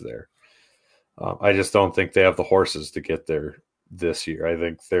difference there. I just don't think they have the horses to get there this year. I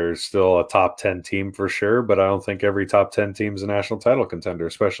think they're still a top 10 team for sure, but I don't think every top 10 team is a national title contender,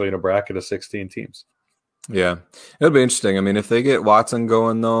 especially in a bracket of 16 teams. Yeah, it'll be interesting. I mean, if they get Watson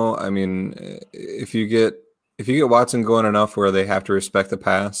going, though, I mean, if you get Watson going enough where they have to respect the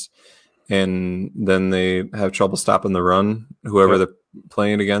pass, and then they have trouble stopping the run, whoever they're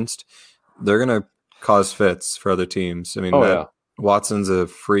playing against, they're going to cause fits for other teams. I mean, Watson's a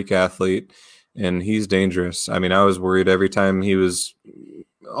freak athlete, and he's dangerous. I mean, I was worried every time he was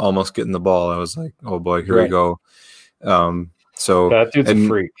almost getting the ball. I was like, oh, boy, here we go. So that dude's a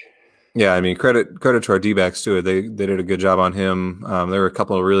freak. Yeah, I mean, credit to our D-backs, too. They did a good job on him. There were a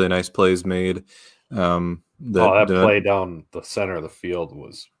couple of really nice plays made. That play down the center of the field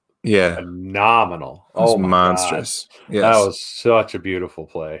was phenomenal. It was monstrous. Yes. That was such a beautiful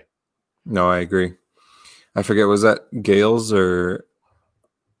play. No, I agree. I forget, was that Gales or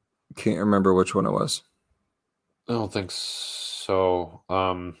can't remember which one it was. I don't think so.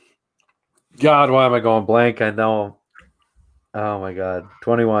 God, why am I going blank? I know. Oh, my God.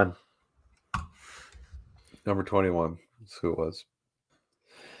 21. Number 21. That's who it was.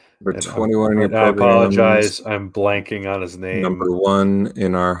 Number 21 in your I programs. apologize. I'm blanking on his name. Number 1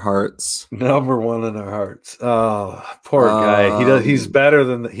 in our hearts. Number 1 in our hearts. Oh, poor guy. He's better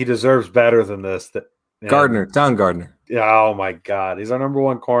than he deserves better than this. Gardner, Don Gardner. Yeah. Oh my God, he's our number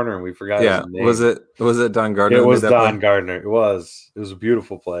 1 corner, and we forgot his name. Was it Don Gardner? It was Don Gardner. It was a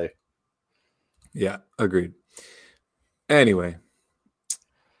beautiful play. Yeah, agreed. Anyway,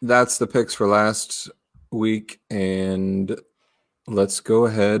 that's the picks for last week, and let's go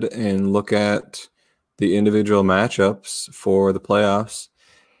ahead and look at the individual matchups for the playoffs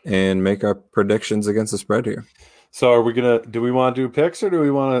and make our predictions against the spread here. So do we want to do picks, or do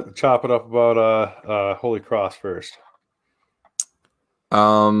we want to chop it up about Holy Cross first?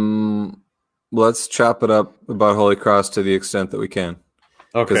 Let's chop it up about Holy Cross to the extent that we can.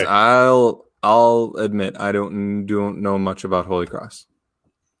 Okay. Because I'll admit I don't know much about Holy Cross.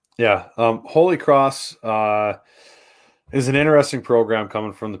 Yeah. Holy Cross is an interesting program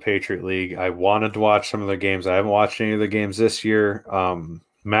coming from the Patriot League. I wanted to watch some of their games. I haven't watched any of the games this year.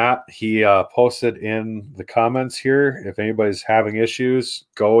 Matt, he posted in the comments here. If anybody's having issues,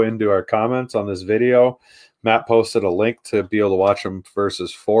 go into our comments on this video. Matt posted a link to be able to watch them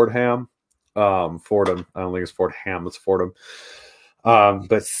versus Fordham. Fordham. I don't think it's Fordham. It's Fordham.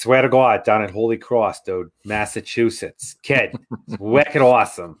 But swear to God, down at Holy Cross, dude, Massachusetts, kid, wicked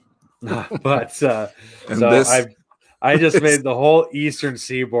awesome. But I just made the whole Eastern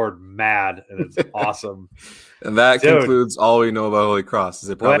Seaboard mad, and it's awesome. And that concludes all we know about Holy Cross. Is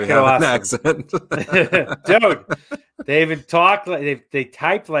it probably have an accent? Dude, they even talk like they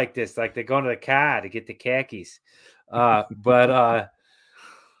type like this, like they're going to the car to get the khakis. No,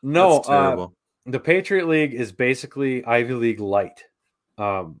 the Patriot League is basically Ivy League light.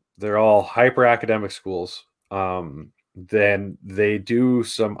 They're all hyper academic schools. Then they do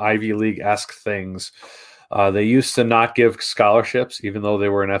some Ivy League-esque things. They used to not give scholarships, even though they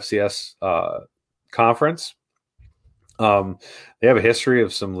were an FCS conference. They have a history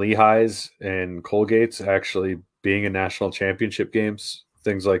of some Lehighs and Colgates actually being in national championship games,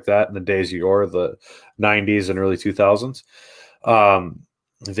 things like that in the days of yore, the 90s and early 2000s.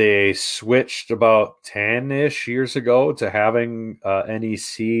 They switched about 10-ish years ago to having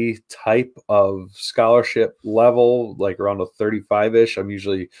NEC type of scholarship level, like around a 35-ish. I'm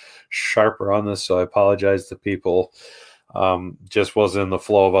usually sharper on this, so I apologize to people. Just wasn't in the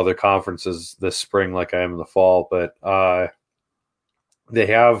flow of other conferences this spring like I am in the fall. But they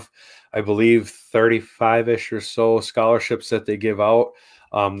have, I believe, 35-ish or so scholarships that they give out.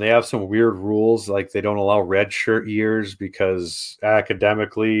 They have some weird rules, like they don't allow redshirt years because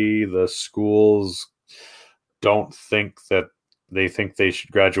academically the schools don't think that they think they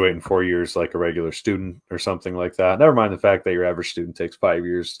should graduate in 4 years like a regular student or something like that. Never mind the fact that your average student takes 5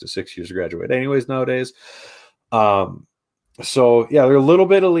 years to 6 years to graduate anyways nowadays. So yeah, they're a little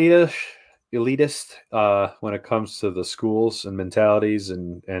bit elitist when it comes to the schools and mentalities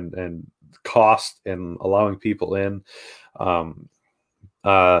and cost and allowing people in.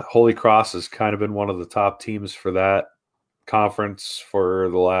 Holy Cross has kind of been one of the top teams for that conference for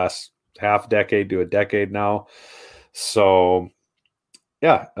the last half decade to a decade now. So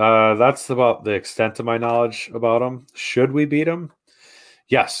yeah, that's about the extent of my knowledge about them. Should we beat them?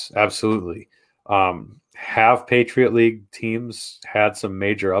 Yes, absolutely. Have Patriot League teams had some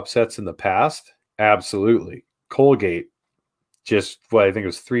major upsets in the past? Absolutely. Colgate just, I think it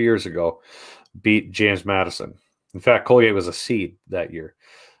was 3 years ago, beat James Madison. In fact, Colgate was a seed that year.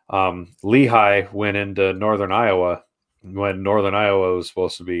 Lehigh went into Northern Iowa when Northern Iowa was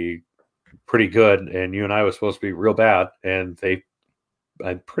supposed to be pretty good, and UNI was supposed to be real bad, and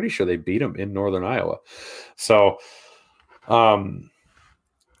I'm pretty sure they beat them in Northern Iowa. So,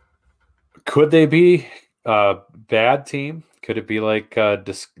 could they be a bad team? Could it be like a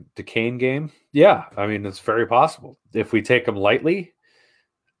Duquesne game? Yeah, I mean, it's very possible. If we take them lightly,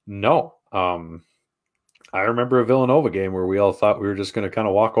 no. I remember a Villanova game where we all thought we were just going to kind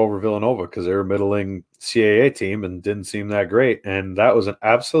of walk over Villanova because they were a middling CAA team and didn't seem that great. And that was an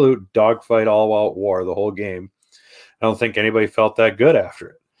absolute dogfight, all-out war the whole game. I don't think anybody felt that good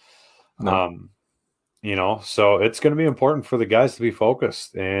after it. No. So it's going to be important for the guys to be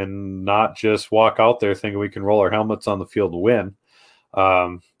focused and not just walk out there thinking we can roll our helmets on the field and win,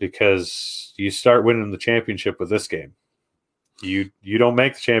 because you start winning the championship with this game. You don't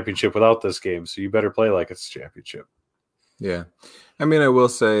make the championship without this game, so you better play like it's a championship. Yeah. I mean, I will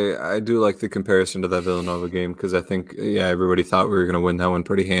say I do like the comparison to that Villanova game because I think, everybody thought we were going to win that one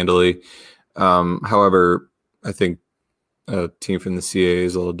pretty handily. However, I think a team from the CAA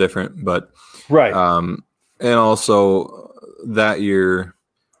is a little different. But right. And also that year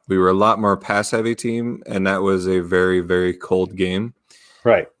we were a lot more pass heavy team, and that was a very, very cold game.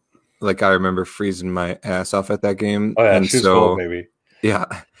 Right. Like I remember freezing my ass off at that game. Oh yeah, and shoes so cold, baby. yeah.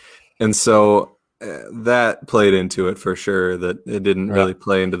 And so that played into it for sure, that it didn't really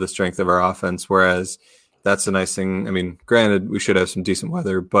play into the strength of our offense. Whereas that's the nice thing. I mean, granted, we should have some decent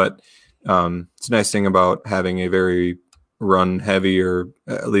weather, but it's a nice thing about having a very run heavy or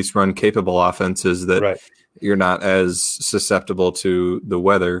at least run capable offense is that you're not as susceptible to the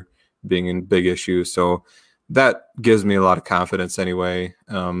weather being a big issue. So that gives me a lot of confidence anyway.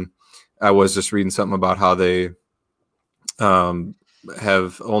 I was just reading something about how they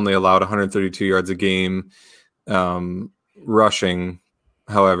have only allowed 132 yards a game rushing.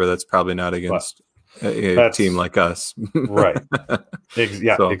 However, that's probably not against a team like us. Right.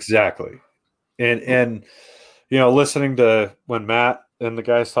 Exactly. And listening to when Matt and the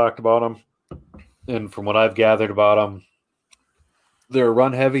guys talked about them, and from what I've gathered about them, they're a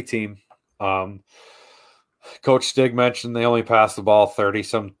run-heavy team. Coach Stig mentioned they only passed the ball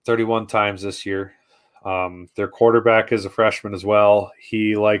 31 times this year. Their quarterback is a freshman as well.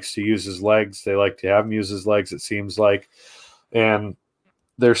 He likes to use his legs. They like to have him use his legs, it seems like. And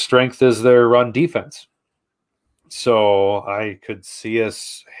their strength is their run defense. So I could see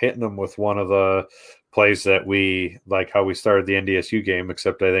us hitting them with one of the plays that we like how we started the NDSU game,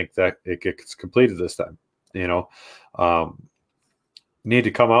 except I think that it gets completed this time. Need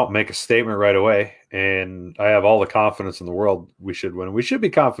to come out and make a statement right away. And I have all the confidence in the world we should win. We should be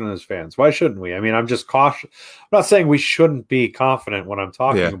confident as fans. Why shouldn't we? I mean, I'm just cautious. I'm not saying we shouldn't be confident when I'm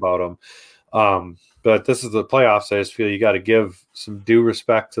talking about them. But this is the playoffs. I just feel you got to give some due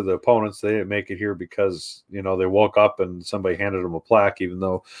respect to the opponents. They didn't make it here because, they woke up and somebody handed them a plaque, even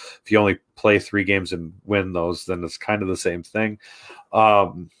though if you only play 3 games and win those, then it's kind of the same thing.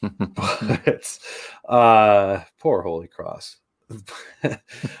 But it's poor Holy Cross.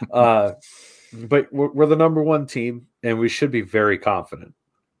 But we're the number 1 team, and we should be very confident.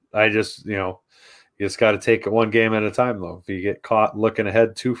 I just, you just got to take it one game at a time, though. If you get caught looking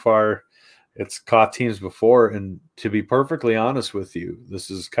ahead too far, it's caught teams before. And to be perfectly honest with you, this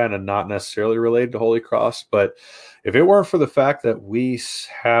is kind of not necessarily related to Holy Cross, but if it weren't for the fact that we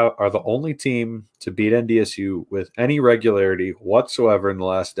are the only team to beat NDSU with any regularity whatsoever in the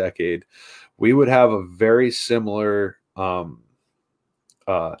last decade, we would have a very similar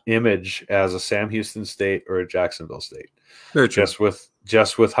image as a Sam Houston State or a Jacksonville State. Very true.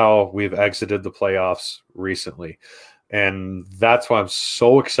 Just with how we've exited the playoffs recently. And that's why I'm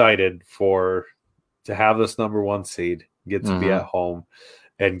so excited to have this number 1 seed, get to be at home,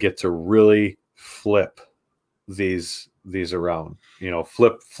 and get to really flip these around.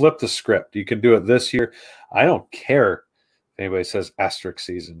 Flip the script. You can do it this year. I don't care if anybody says asterisk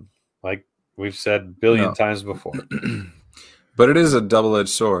season, like we've said a billion times before. But it is a double-edged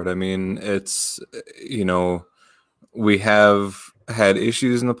sword. I mean, it's we have had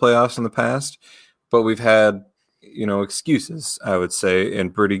issues in the playoffs in the past, but we've had excuses, I would say,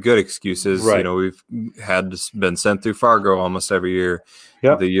 and pretty good excuses. Right. We've been sent through Fargo almost every year.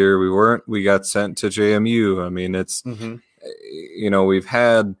 Yep. The year we weren't, we got sent to JMU. I mean, it's, we've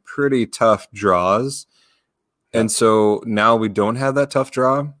had pretty tough draws. Yep. And so now we don't have that tough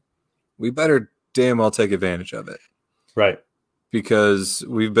draw. We better damn well take advantage of it. Right. Because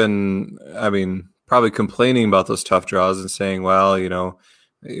we've been, probably complaining about those tough draws and saying, well,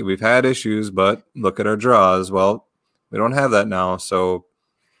 we've had issues, but look at our draws. Well, we don't have that now, so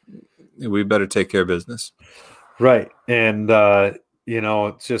we better take care of business. Right. And,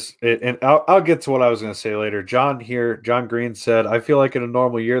 it's just – and I'll get to what I was going to say later. John Green said, I feel like in a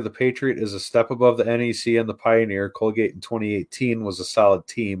normal year, the Patriot is a step above the NEC and the Pioneer. Colgate in 2018 was a solid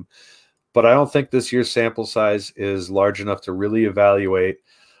team. But I don't think this year's sample size is large enough to really evaluate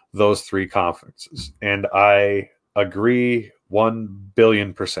those 3 conferences. And I agree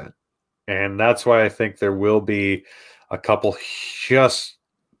 1,000,000,000%. And that's why I think there will be a couple just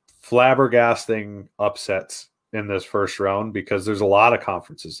flabbergasting upsets in this first round, because there's a lot of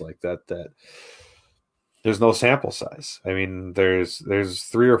conferences like that there's no sample size. I mean, there's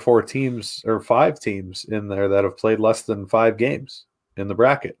 3 or 4 teams or 5 teams in there that have played less than 5 games in the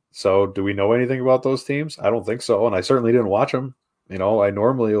bracket. So do we know anything about those teams? I don't think so. And I certainly didn't watch them. I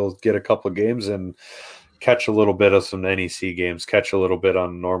normally will get a couple of games and catch a little bit of some NEC games, catch a little bit on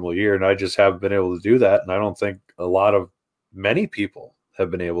a normal year. And I just haven't been able to do that. And I don't think many people have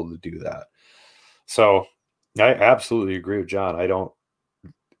been able to do that. So I absolutely agree with John.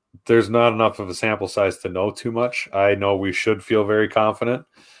 There's not enough of a sample size to know too much. I know we should feel very confident.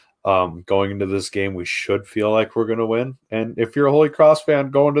 Going into this game, we should feel like we're going to win. And if you're a Holy Cross fan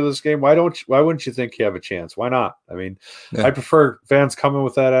going to this game, why wouldn't you think you have a chance? Why not? I mean, I prefer fans coming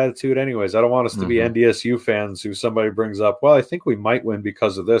with that attitude anyways. I don't want us to be NDSU fans who somebody brings up, well, I think we might win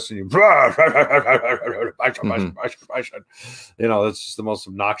because of this. And you know, that's just the most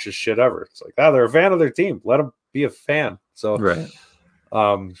obnoxious shit ever. It's like, they're a fan of their team. Let them be a fan. So, right.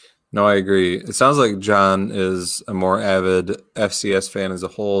 No, I agree. It sounds like John is a more avid FCS fan as a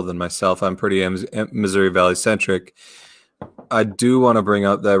whole than myself. I'm pretty Missouri Valley centric. I do want to bring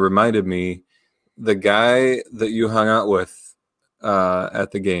up that reminded me, the guy that you hung out with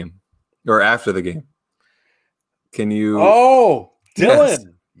at the game or after the game. Can you? Oh,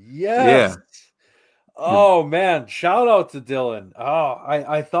 Dylan. Yes. Yeah. Oh, man. Shout out to Dylan. Oh,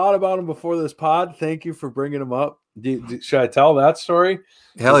 I thought about him before this pod. Thank you for bringing him up. Should I tell that story?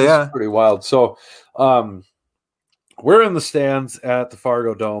 Hell yeah. Pretty wild. So we're in the stands at the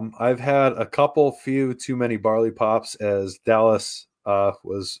Fargo Dome. I've had a few too many barley pops, as Dallas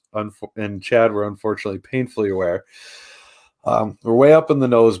and Chad were unfortunately painfully aware. We're way up in the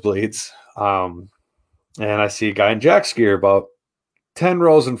nosebleeds. And I see a guy in Jack's gear about 10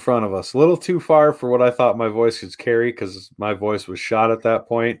 rows in front of us, a little too far for what I thought my voice could carry, because my voice was shot at that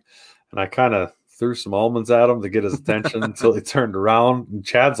point. And I kind of threw some almonds at him to get his attention until he turned around, and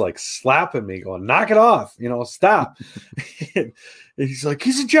Chad's like slapping me, going, knock it off, stop. And he's like,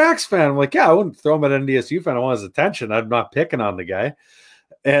 he's a Jacks fan. I'm like, yeah, I wouldn't throw him at an NDSU fan. I want his attention. I'm not picking on the guy.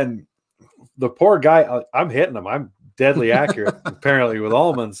 And the poor guy, I'm hitting him. I'm deadly accurate, apparently, with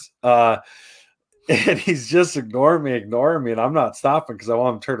almonds. And he's just ignoring me. And I'm not stopping because I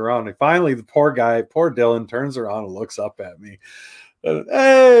want him to turn around. And finally, the poor Dylan, turns around and looks up at me. And,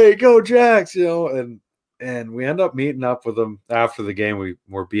 hey, go Jacks, and we end up meeting up with him after the game. We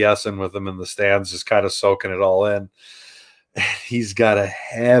were BSing with him in the stands, just kind of soaking it all in. He's got a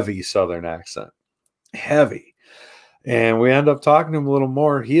heavy Southern accent, heavy. And we end up talking to him a little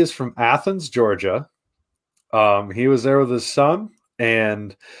more. He is from Athens, Georgia. He was there with his son,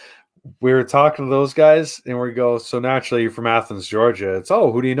 and we were talking to those guys, and we go, so naturally, you're from Athens, Georgia. It's,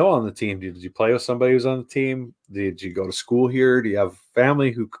 who do you know on the team? Did you play with somebody who's on the team? Did you go to school here? Do you have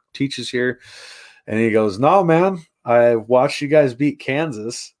family who teaches here? And he goes, no, man, I watched you guys beat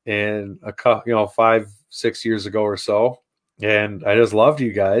Kansas in 5-6 years ago or so. And I just loved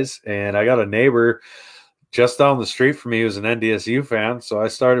you guys. And I got a neighbor just down the street from me who's an NDSU fan. So I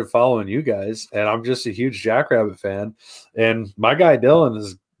started following you guys, and I'm just a huge Jackrabbit fan. And my guy Dylan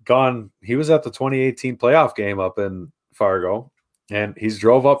is gone. He was at the 2018 playoff game up in Fargo, and he's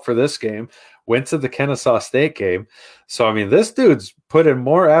drove up for this game, went to the Kennesaw State game. So, I mean, this dude's put in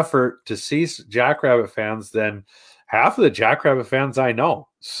more effort to see Jackrabbit fans than half of the Jackrabbit fans I know.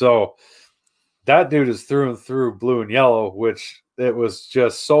 So that dude is through and through blue and yellow, which it was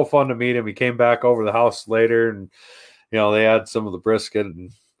just so fun to meet him. He came back over the house later, and, they had some of the brisket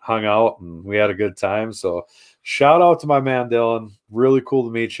and hung out, and we had a good time. So shout out to my man, Dylan. Really cool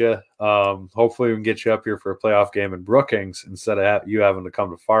to meet you. Hopefully we can get you up here for a playoff game in Brookings instead of you having to come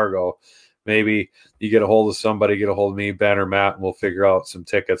to Fargo. Maybe you get a hold of somebody, get a hold of me, Ben or Matt, and we'll figure out some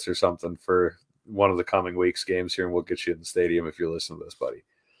tickets or something for one of the coming week's games here, and we'll get you in the stadium if you're listening to this, buddy.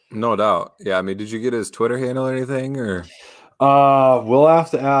 No doubt. Yeah, I mean, did you get his Twitter handle or anything? Or we'll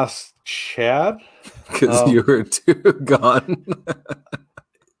have to ask Chad. Because you were too gone.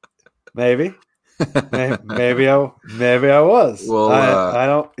 Maybe I was. Well, I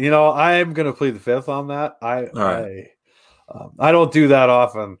don't. I'm going to plead the fifth on that. I don't do that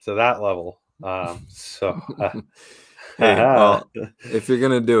often to that level. Hey, well, if you're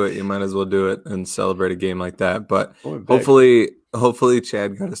gonna do it, you might as well do it and celebrate a game like that. But hopefully,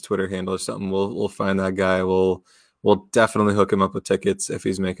 Chad got his Twitter handle or something. We'll find that guy. We'll definitely hook him up with tickets if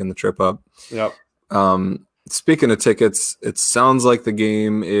he's making the trip up. Yep. Speaking of tickets, it sounds like the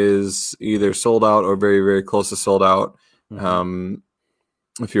game is either sold out or very, very close to sold out.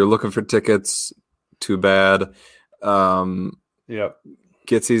 Mm-hmm. If you're looking for tickets, too bad. Yep.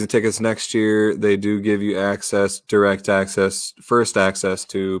 Get season tickets next year. They do give you direct access, first access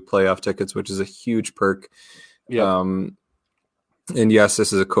to playoff tickets, which is a huge perk. Yep. And yes,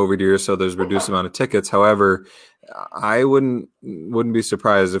 this is a COVID year, so there's a reduced amount of tickets. However, I wouldn't be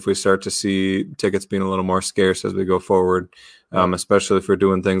surprised if we start to see tickets being a little more scarce as we go forward, especially if we're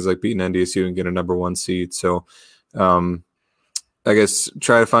doing things like beating NDSU and get a number one seed. So I guess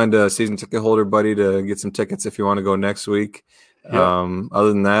try to find a season ticket holder buddy to get some tickets if you want to go next week. Yep. Other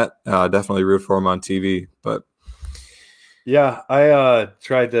than that, definitely root for him on TV. But yeah, I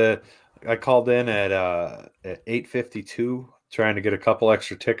called in at 8:52 trying to get a couple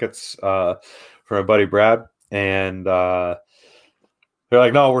extra tickets for my buddy Brad, and They're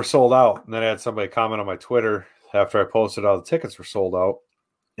like, no, we're sold out. And then I had somebody comment on my Twitter after I posted all the tickets were sold out.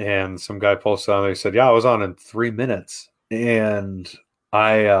 And some guy posted on there, he said, yeah, I was on in 3 minutes. And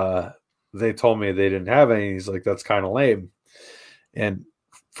they told me they didn't have any. He's like, that's kind of lame. And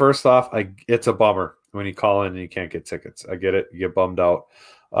first off, it's a bummer when you call in and you can't get tickets. I get it. You get bummed out.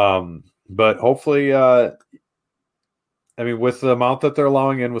 But hopefully, with the amount that they're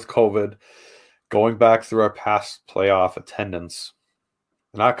allowing in with COVID, going back through our past playoff attendance,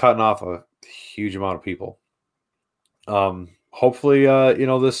 not cutting off a huge amount of people. Hopefully,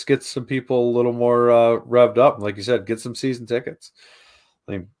 this gets some people a little more revved up. Like you said, get some season tickets.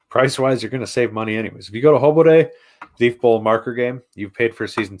 I mean, price-wise, you're going to save money anyways. If you go to Hobo Day, Leaf Bowl marker game, you've paid for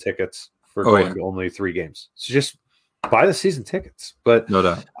season tickets for going to only 3 games. So just buy the season tickets. But no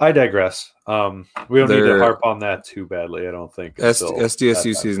doubt. I digress. We don't need to harp on that too badly, I don't think.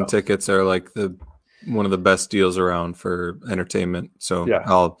 SDSU season tickets are like one of the best deals around for entertainment. So yeah.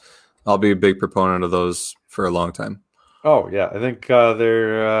 I'll be a big proponent of those for a long time. Oh yeah, I think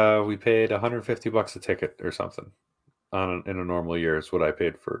we paid $150 a ticket or something in a normal year is what I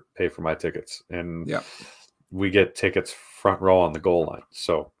pay for my tickets, and we get tickets front row on the goal line.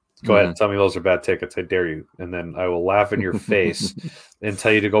 So go ahead and tell me those are bad tickets. I dare you, and then I will laugh in your face and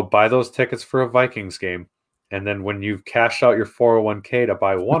tell you to go buy those tickets for a Vikings game. And then when you've cashed out your 401k to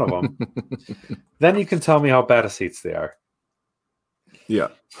buy one of them, then you can tell me how bad of seats they are. Yeah,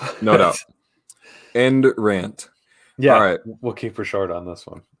 no doubt. End rant. Yeah, all right. We'll keep her short on this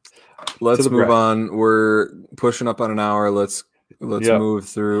one. Let's move on. We're pushing up on an hour. Let's move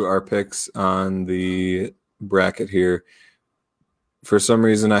through our picks on the bracket here. For some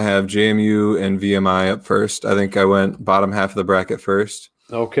reason, I have JMU and VMI up first. I think I went bottom half of the bracket first.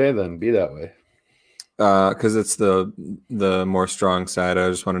 Okay, then be that way. Because it's the more strong side. I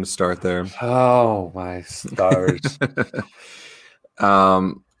just wanted to start there. Oh my stars!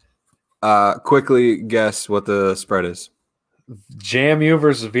 Quickly guess what the spread is. JMU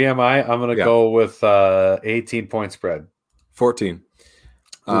versus VMI. I'm going to go with 18-point spread. 14.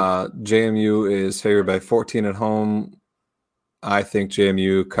 JMU is favored by 14 at home. I think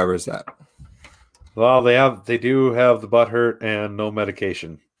JMU covers that. Well, they do have the butt hurt and no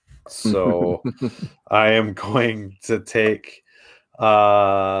medication. So I am going to take you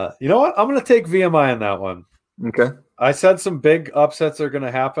know what? I'm going to take VMI on that one. Okay. I said some big upsets are going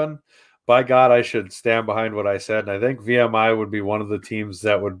to happen. By God, I should stand behind what I said. And I think VMI would be one of the teams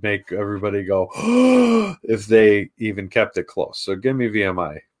that would make everybody go if they even kept it close. So give me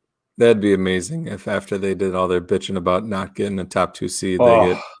VMI. That'd be amazing if after they did all their bitching about not getting a top 2 seed,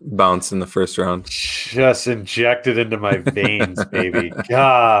 they get bounced in the first round. Just injected into my veins, baby.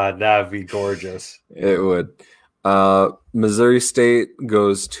 God, that'd be gorgeous. It would. Missouri State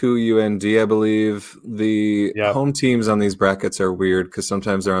goes to UND, I believe. The home teams on these brackets are weird because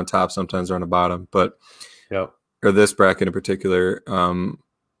sometimes they're on top, sometimes they're on the bottom. But or this bracket in particular,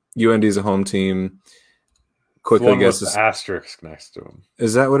 UND is a home team. Quickly guess the asterisk next to them.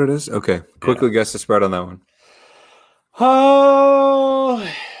 Is that what it is? Okay. Quickly guess the spread on that one.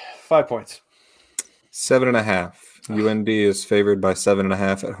 5 points. 7.5. UND is favored by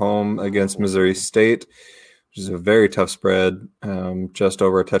 7.5 at home against Missouri State, which is a very tough spread, just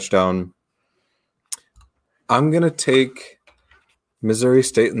over a touchdown. I'm going to take Missouri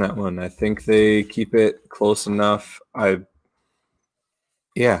State in that one. I think they keep it close enough. I'm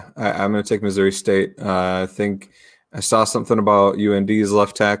going to take Missouri State. I think I saw something about UND's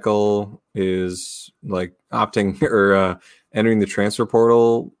left tackle is like opting or entering the transfer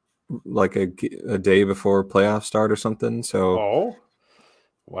portal like a day before playoff start or something. So,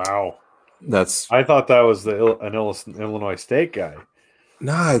 wow. I thought that was an Illinois State guy.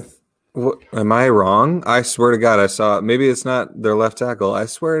 No, am I wrong? I swear to God, I saw it. Maybe it's not their left tackle. I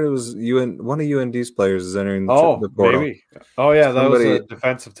swear it was one of UND's players is entering the portal. Maybe. Oh yeah, that was a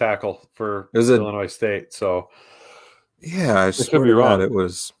defensive tackle for Illinois State. So yeah, I swear to God it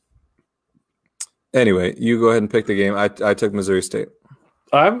was. Anyway, you go ahead and pick the game. I took Missouri State.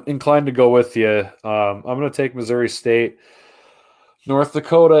 I'm inclined to go with you. I'm going to take Missouri State. North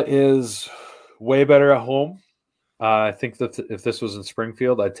Dakota is way better at home. I think that if this was in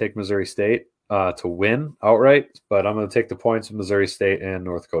Springfield, I'd take Missouri State to win outright, but I'm going to take the points of Missouri State and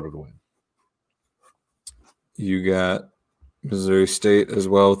North Dakota to win. You got Missouri State as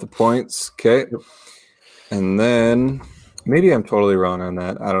well with the points. Okay. Yep. And then maybe I'm totally wrong on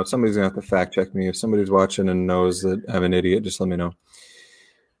that. I don't know. Somebody's going to have to fact check me. If somebody's watching and knows that I'm an idiot, just let me know.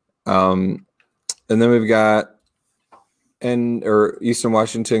 And then we've got Eastern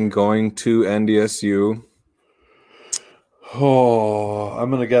Washington going to NDSU. Oh, I'm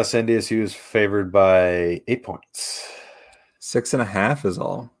going to guess NDSU is favored by 8 points. 6.5 is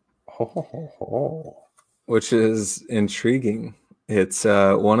all, Oh. which is intriguing. It's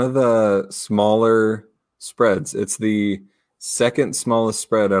one of the smaller spreads. It's the second smallest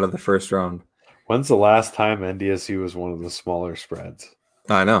spread out of the first round. When's the last time NDSU was one of the smaller spreads?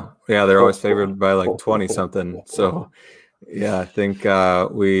 I know. Yeah, they're always favored by like 20 something. So, yeah, I think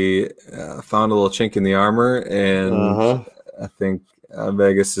we found a little chink in the armor, and I think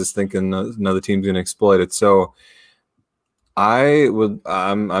Vegas is thinking another team's going to exploit it. So,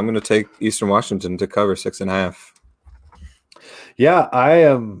 I'm going to take Eastern Washington to cover 6.5. Yeah, I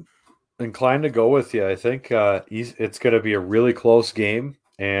am inclined to go with you. I think it's going to be a really close game,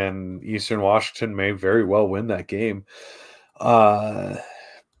 and Eastern Washington may very well win that game.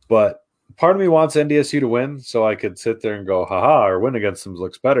 But part of me wants NDSU to win so I could sit there and go, haha, our win against them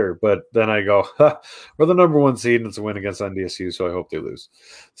looks better. But then I go, we're the number one seed and it's a win against NDSU, so I hope they lose.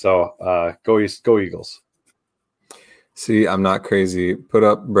 So go Eagles. See, I'm not crazy. Put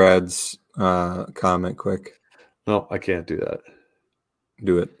up Brad's comment quick. No, I can't do that.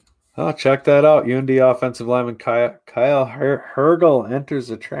 Do it. Oh, check that out. UND offensive lineman Kyle Hergel enters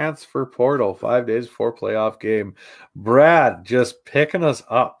the transfer portal 5 days before playoff game. Brad just picking us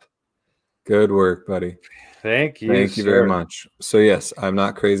up. Good work, buddy. Thank you. Thank you very much. So, yes, I'm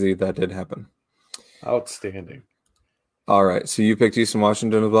not crazy. That did happen. Outstanding. All right. So you picked Eastern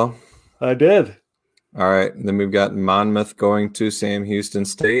Washington as well? I did. All right. And then we've got Monmouth going to Sam Houston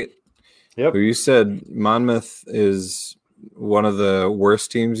State. Yep. Who you said Monmouth is one of the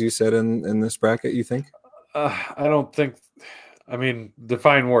worst teams you said in this bracket, you think? I don't think – I mean,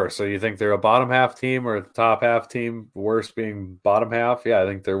 define worse. So you think they're a bottom half team or a top half team, worst being bottom half? Yeah, I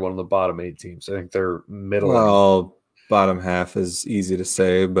think they're one of the bottom 8 teams. I think they're middle. Well, bottom half is easy to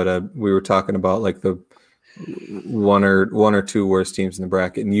say, but we were talking about like the one or two worst teams in the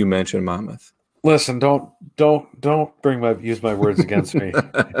bracket, and you mentioned Monmouth. Listen, don't use my words against me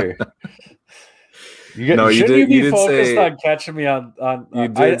here. You be focused on catching me on. You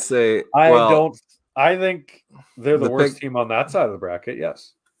did say. I think they're the worst team on that side of the bracket.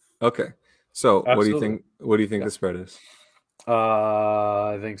 Yes. Okay. So Absolutely. what do you think the spread is?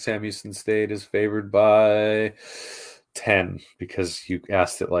 I think Sam Houston State is favored by 10 because you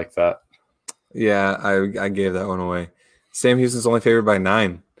asked it like that. Yeah, I gave that one away. Sam Houston's only favored by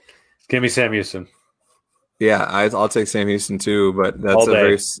 9. Give me Sam Houston. Yeah, I'll take Sam Houston too, but that's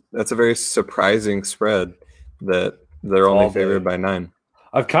a very surprising spread that they're only favored by 9.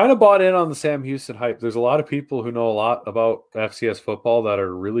 I've kind of bought in on the Sam Houston hype. There's a lot of people who know a lot about FCS football that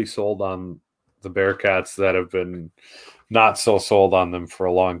are really sold on the Bearcats that have been not so sold on them for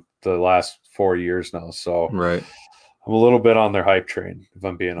the last 4 years now. So right. I'm a little bit on their hype train, if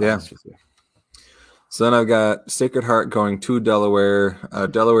I'm being honest with you. So then I've got Sacred Heart going to Delaware.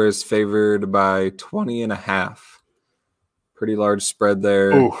 Delaware is favored by 20.5. Pretty large spread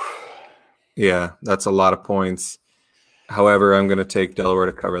there. Ooh. Yeah, that's a lot of points. However, I'm going to take Delaware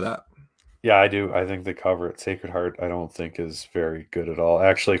to cover that. Yeah, I do. I think they cover it. Sacred Heart, I don't think is very good at all.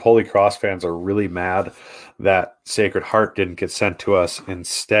 Actually, Holy Cross fans are really mad that Sacred Heart didn't get sent to us.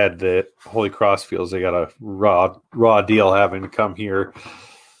 Instead, that Holy Cross feels they got a raw deal having to come here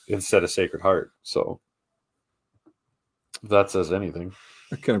instead of Sacred Heart. So if that says anything.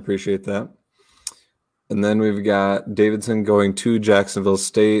 I can appreciate that. And then we've got Davidson going to Jacksonville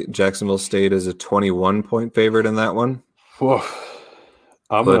State. Jacksonville State is a 21-point favorite in that one. Whoa.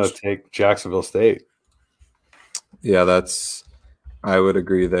 I'm going to take Jacksonville State. Yeah, I would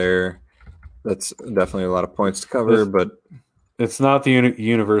agree there. That's definitely a lot of points to cover, but it's not the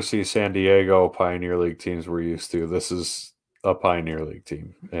University of San Diego Pioneer League teams we're used to. This is a Pioneer League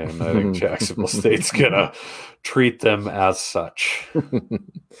team, and I think Jacksonville State's going to treat them as such.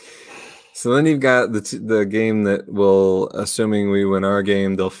 So then you've got the game that will, assuming we win our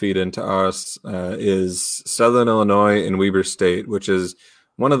game, they'll feed into us, is Southern Illinois and Weber State, which is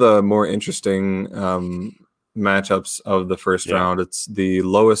one of the more interesting matchups of the first round. It's the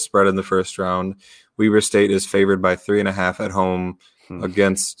lowest spread in the first round. Weber State is favored by 3.5 at home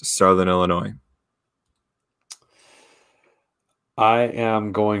against Southern Illinois. I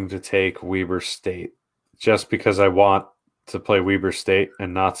am going to take Weber State just because I want to play Weber State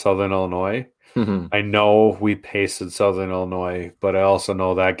and not Southern Illinois. I know we pasted Southern Illinois, but I also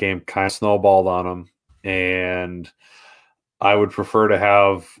know that game kind of snowballed on them, and I would prefer to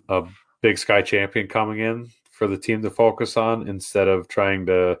have a Big Sky champion coming in for the team to focus on instead of trying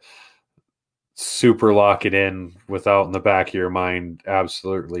to super lock it in without in the back of your mind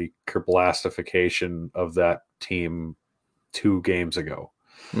absolutely blastification of that team 2 games ago.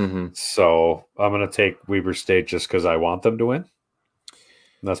 So I'm going to take Weber State just because I want them to win.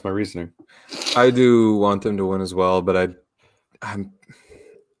 And that's my reasoning. I do want them to win as well, but I'm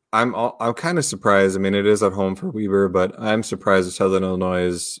kind of surprised. I mean, it is at home for Weber, but I'm surprised that Southern Illinois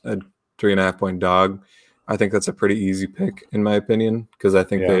is a 3.5-point dog. I think that's a pretty easy pick, in my opinion, because I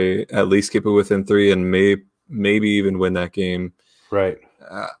think they at least keep it within 3 and maybe even win that game. Right.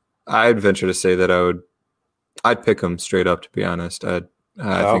 I'd venture to say that I'd pick them straight up. To be honest, I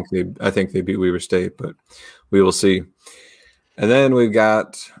think they beat Weber State, but we will see. And then we've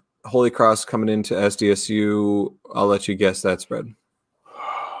got Holy Cross coming into SDSU. I'll let you guess that spread.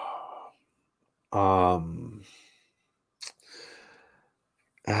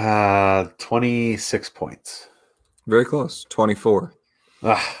 26 points. Very close. 24.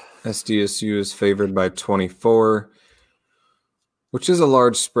 SDSU is favored by 24, which is a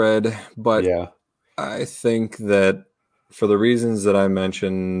large spread, but I think that for the reasons that I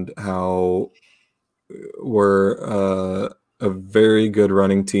mentioned, how we're a very good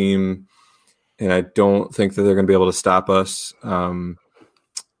running team, and I don't think that they're going to be able to stop us. And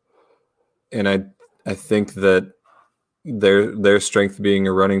I think that their strength being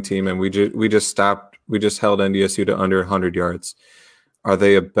a running team, and we just held NDSU to under 100 yards. Are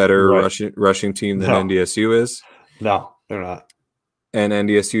they a better rushing team than NDSU is? No, they're not. And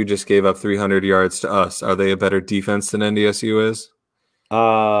NDSU just gave up 300 yards to us. Are they a better defense than NDSU is?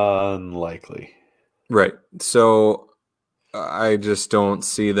 Unlikely. Right. So I just don't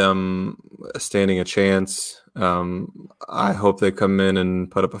see them standing a chance. I hope they come in and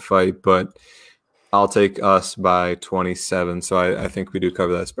put up a fight, but I'll take us by 27. So I think we do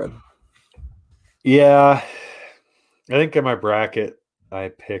cover that spread. Yeah. I think in my bracket, I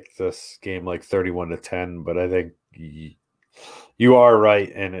picked this game like 31-10, but I think you are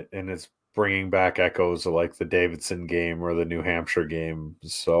right, and it's bringing back echoes of like the Davidson game or the New Hampshire game.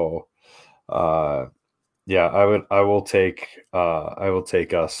 So, I will take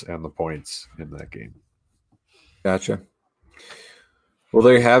us and the points in that game. Gotcha. Well,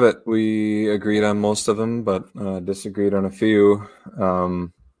 there you have it. We agreed on most of them, but disagreed on a few. I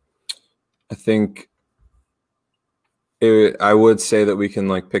think I would say that we can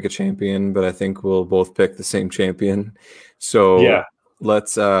like pick a champion, but I think we'll both pick the same champion. So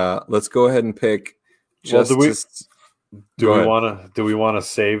let's go ahead and pick. Do we want to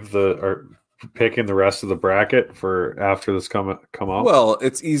save or picking the rest of the bracket for after this come out? Well,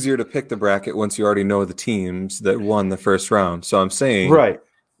 it's easier to pick the bracket once you already know the teams that won the first round. So I'm saying,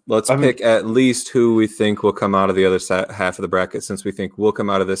 let's pick at least who we think will come out of the other half of the bracket, since we think we'll come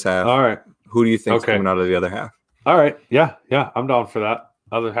out of this half. All right. Who do you think is coming out of the other half? All right. Yeah. I'm down for that.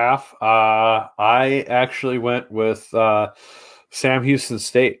 Other half. I actually went with Sam Houston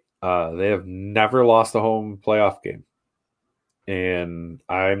State. They have never lost a home playoff game. And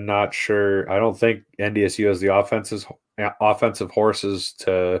I'm not sure. I don't think NDSU has the offensive horses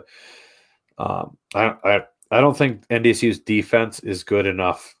to. I don't think NDSU's defense is good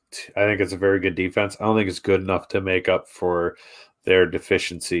enough. I think it's a very good defense. I don't think it's good enough to make up for their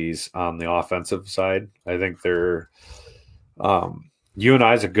deficiencies on the offensive side. I think they're.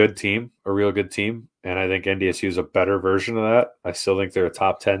 UNI is a good team, a real good team, and I think NDSU is a better version of that. I still think they're a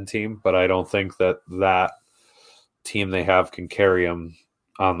top 10 team, but I don't think that team they have can carry them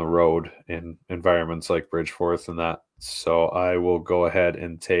on the road in environments like Bridgeforth and that. So I will go ahead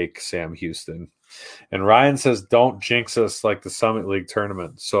and take Sam Houston. And Ryan says, don't jinx us like the Summit League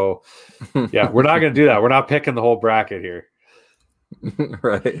tournament. So yeah, we're not going to do that. We're not picking the whole bracket here.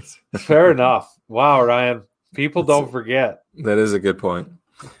 Right. Fair enough. Wow, Ryan. People don't forget. That is a good point.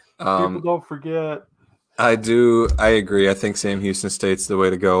 People don't forget. I agree. I think Sam Houston State's the way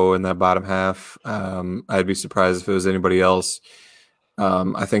to go in that bottom half. I'd be surprised if it was anybody else.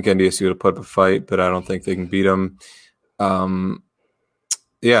 I think NDSU would put up a fight, but I don't think they can beat them. So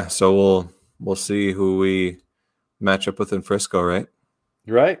we'll see who we match up with in Frisco, right?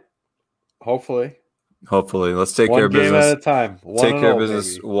 Right. Hopefully. Let's take care of business. One game at a time. Take care of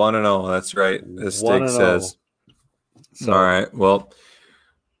business. 1-0. That's right. As Stig says. So. All right. Well,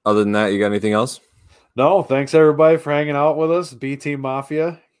 other than that, you got anything else? No. Thanks everybody for hanging out with us. B Team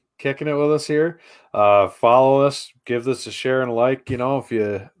Mafia, kicking it with us here. Follow us. Give this a share and a like. If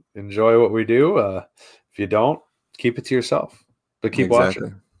you enjoy what we do. If you don't, keep it to yourself. But keep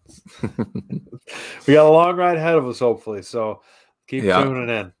watching. We got a long ride ahead of us, hopefully. So keep tuning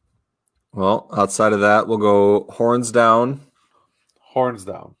in. Well, outside of that, we'll go horns down. Horns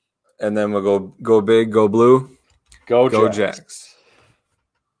down. And then we'll go big, go blue. Go Jacks.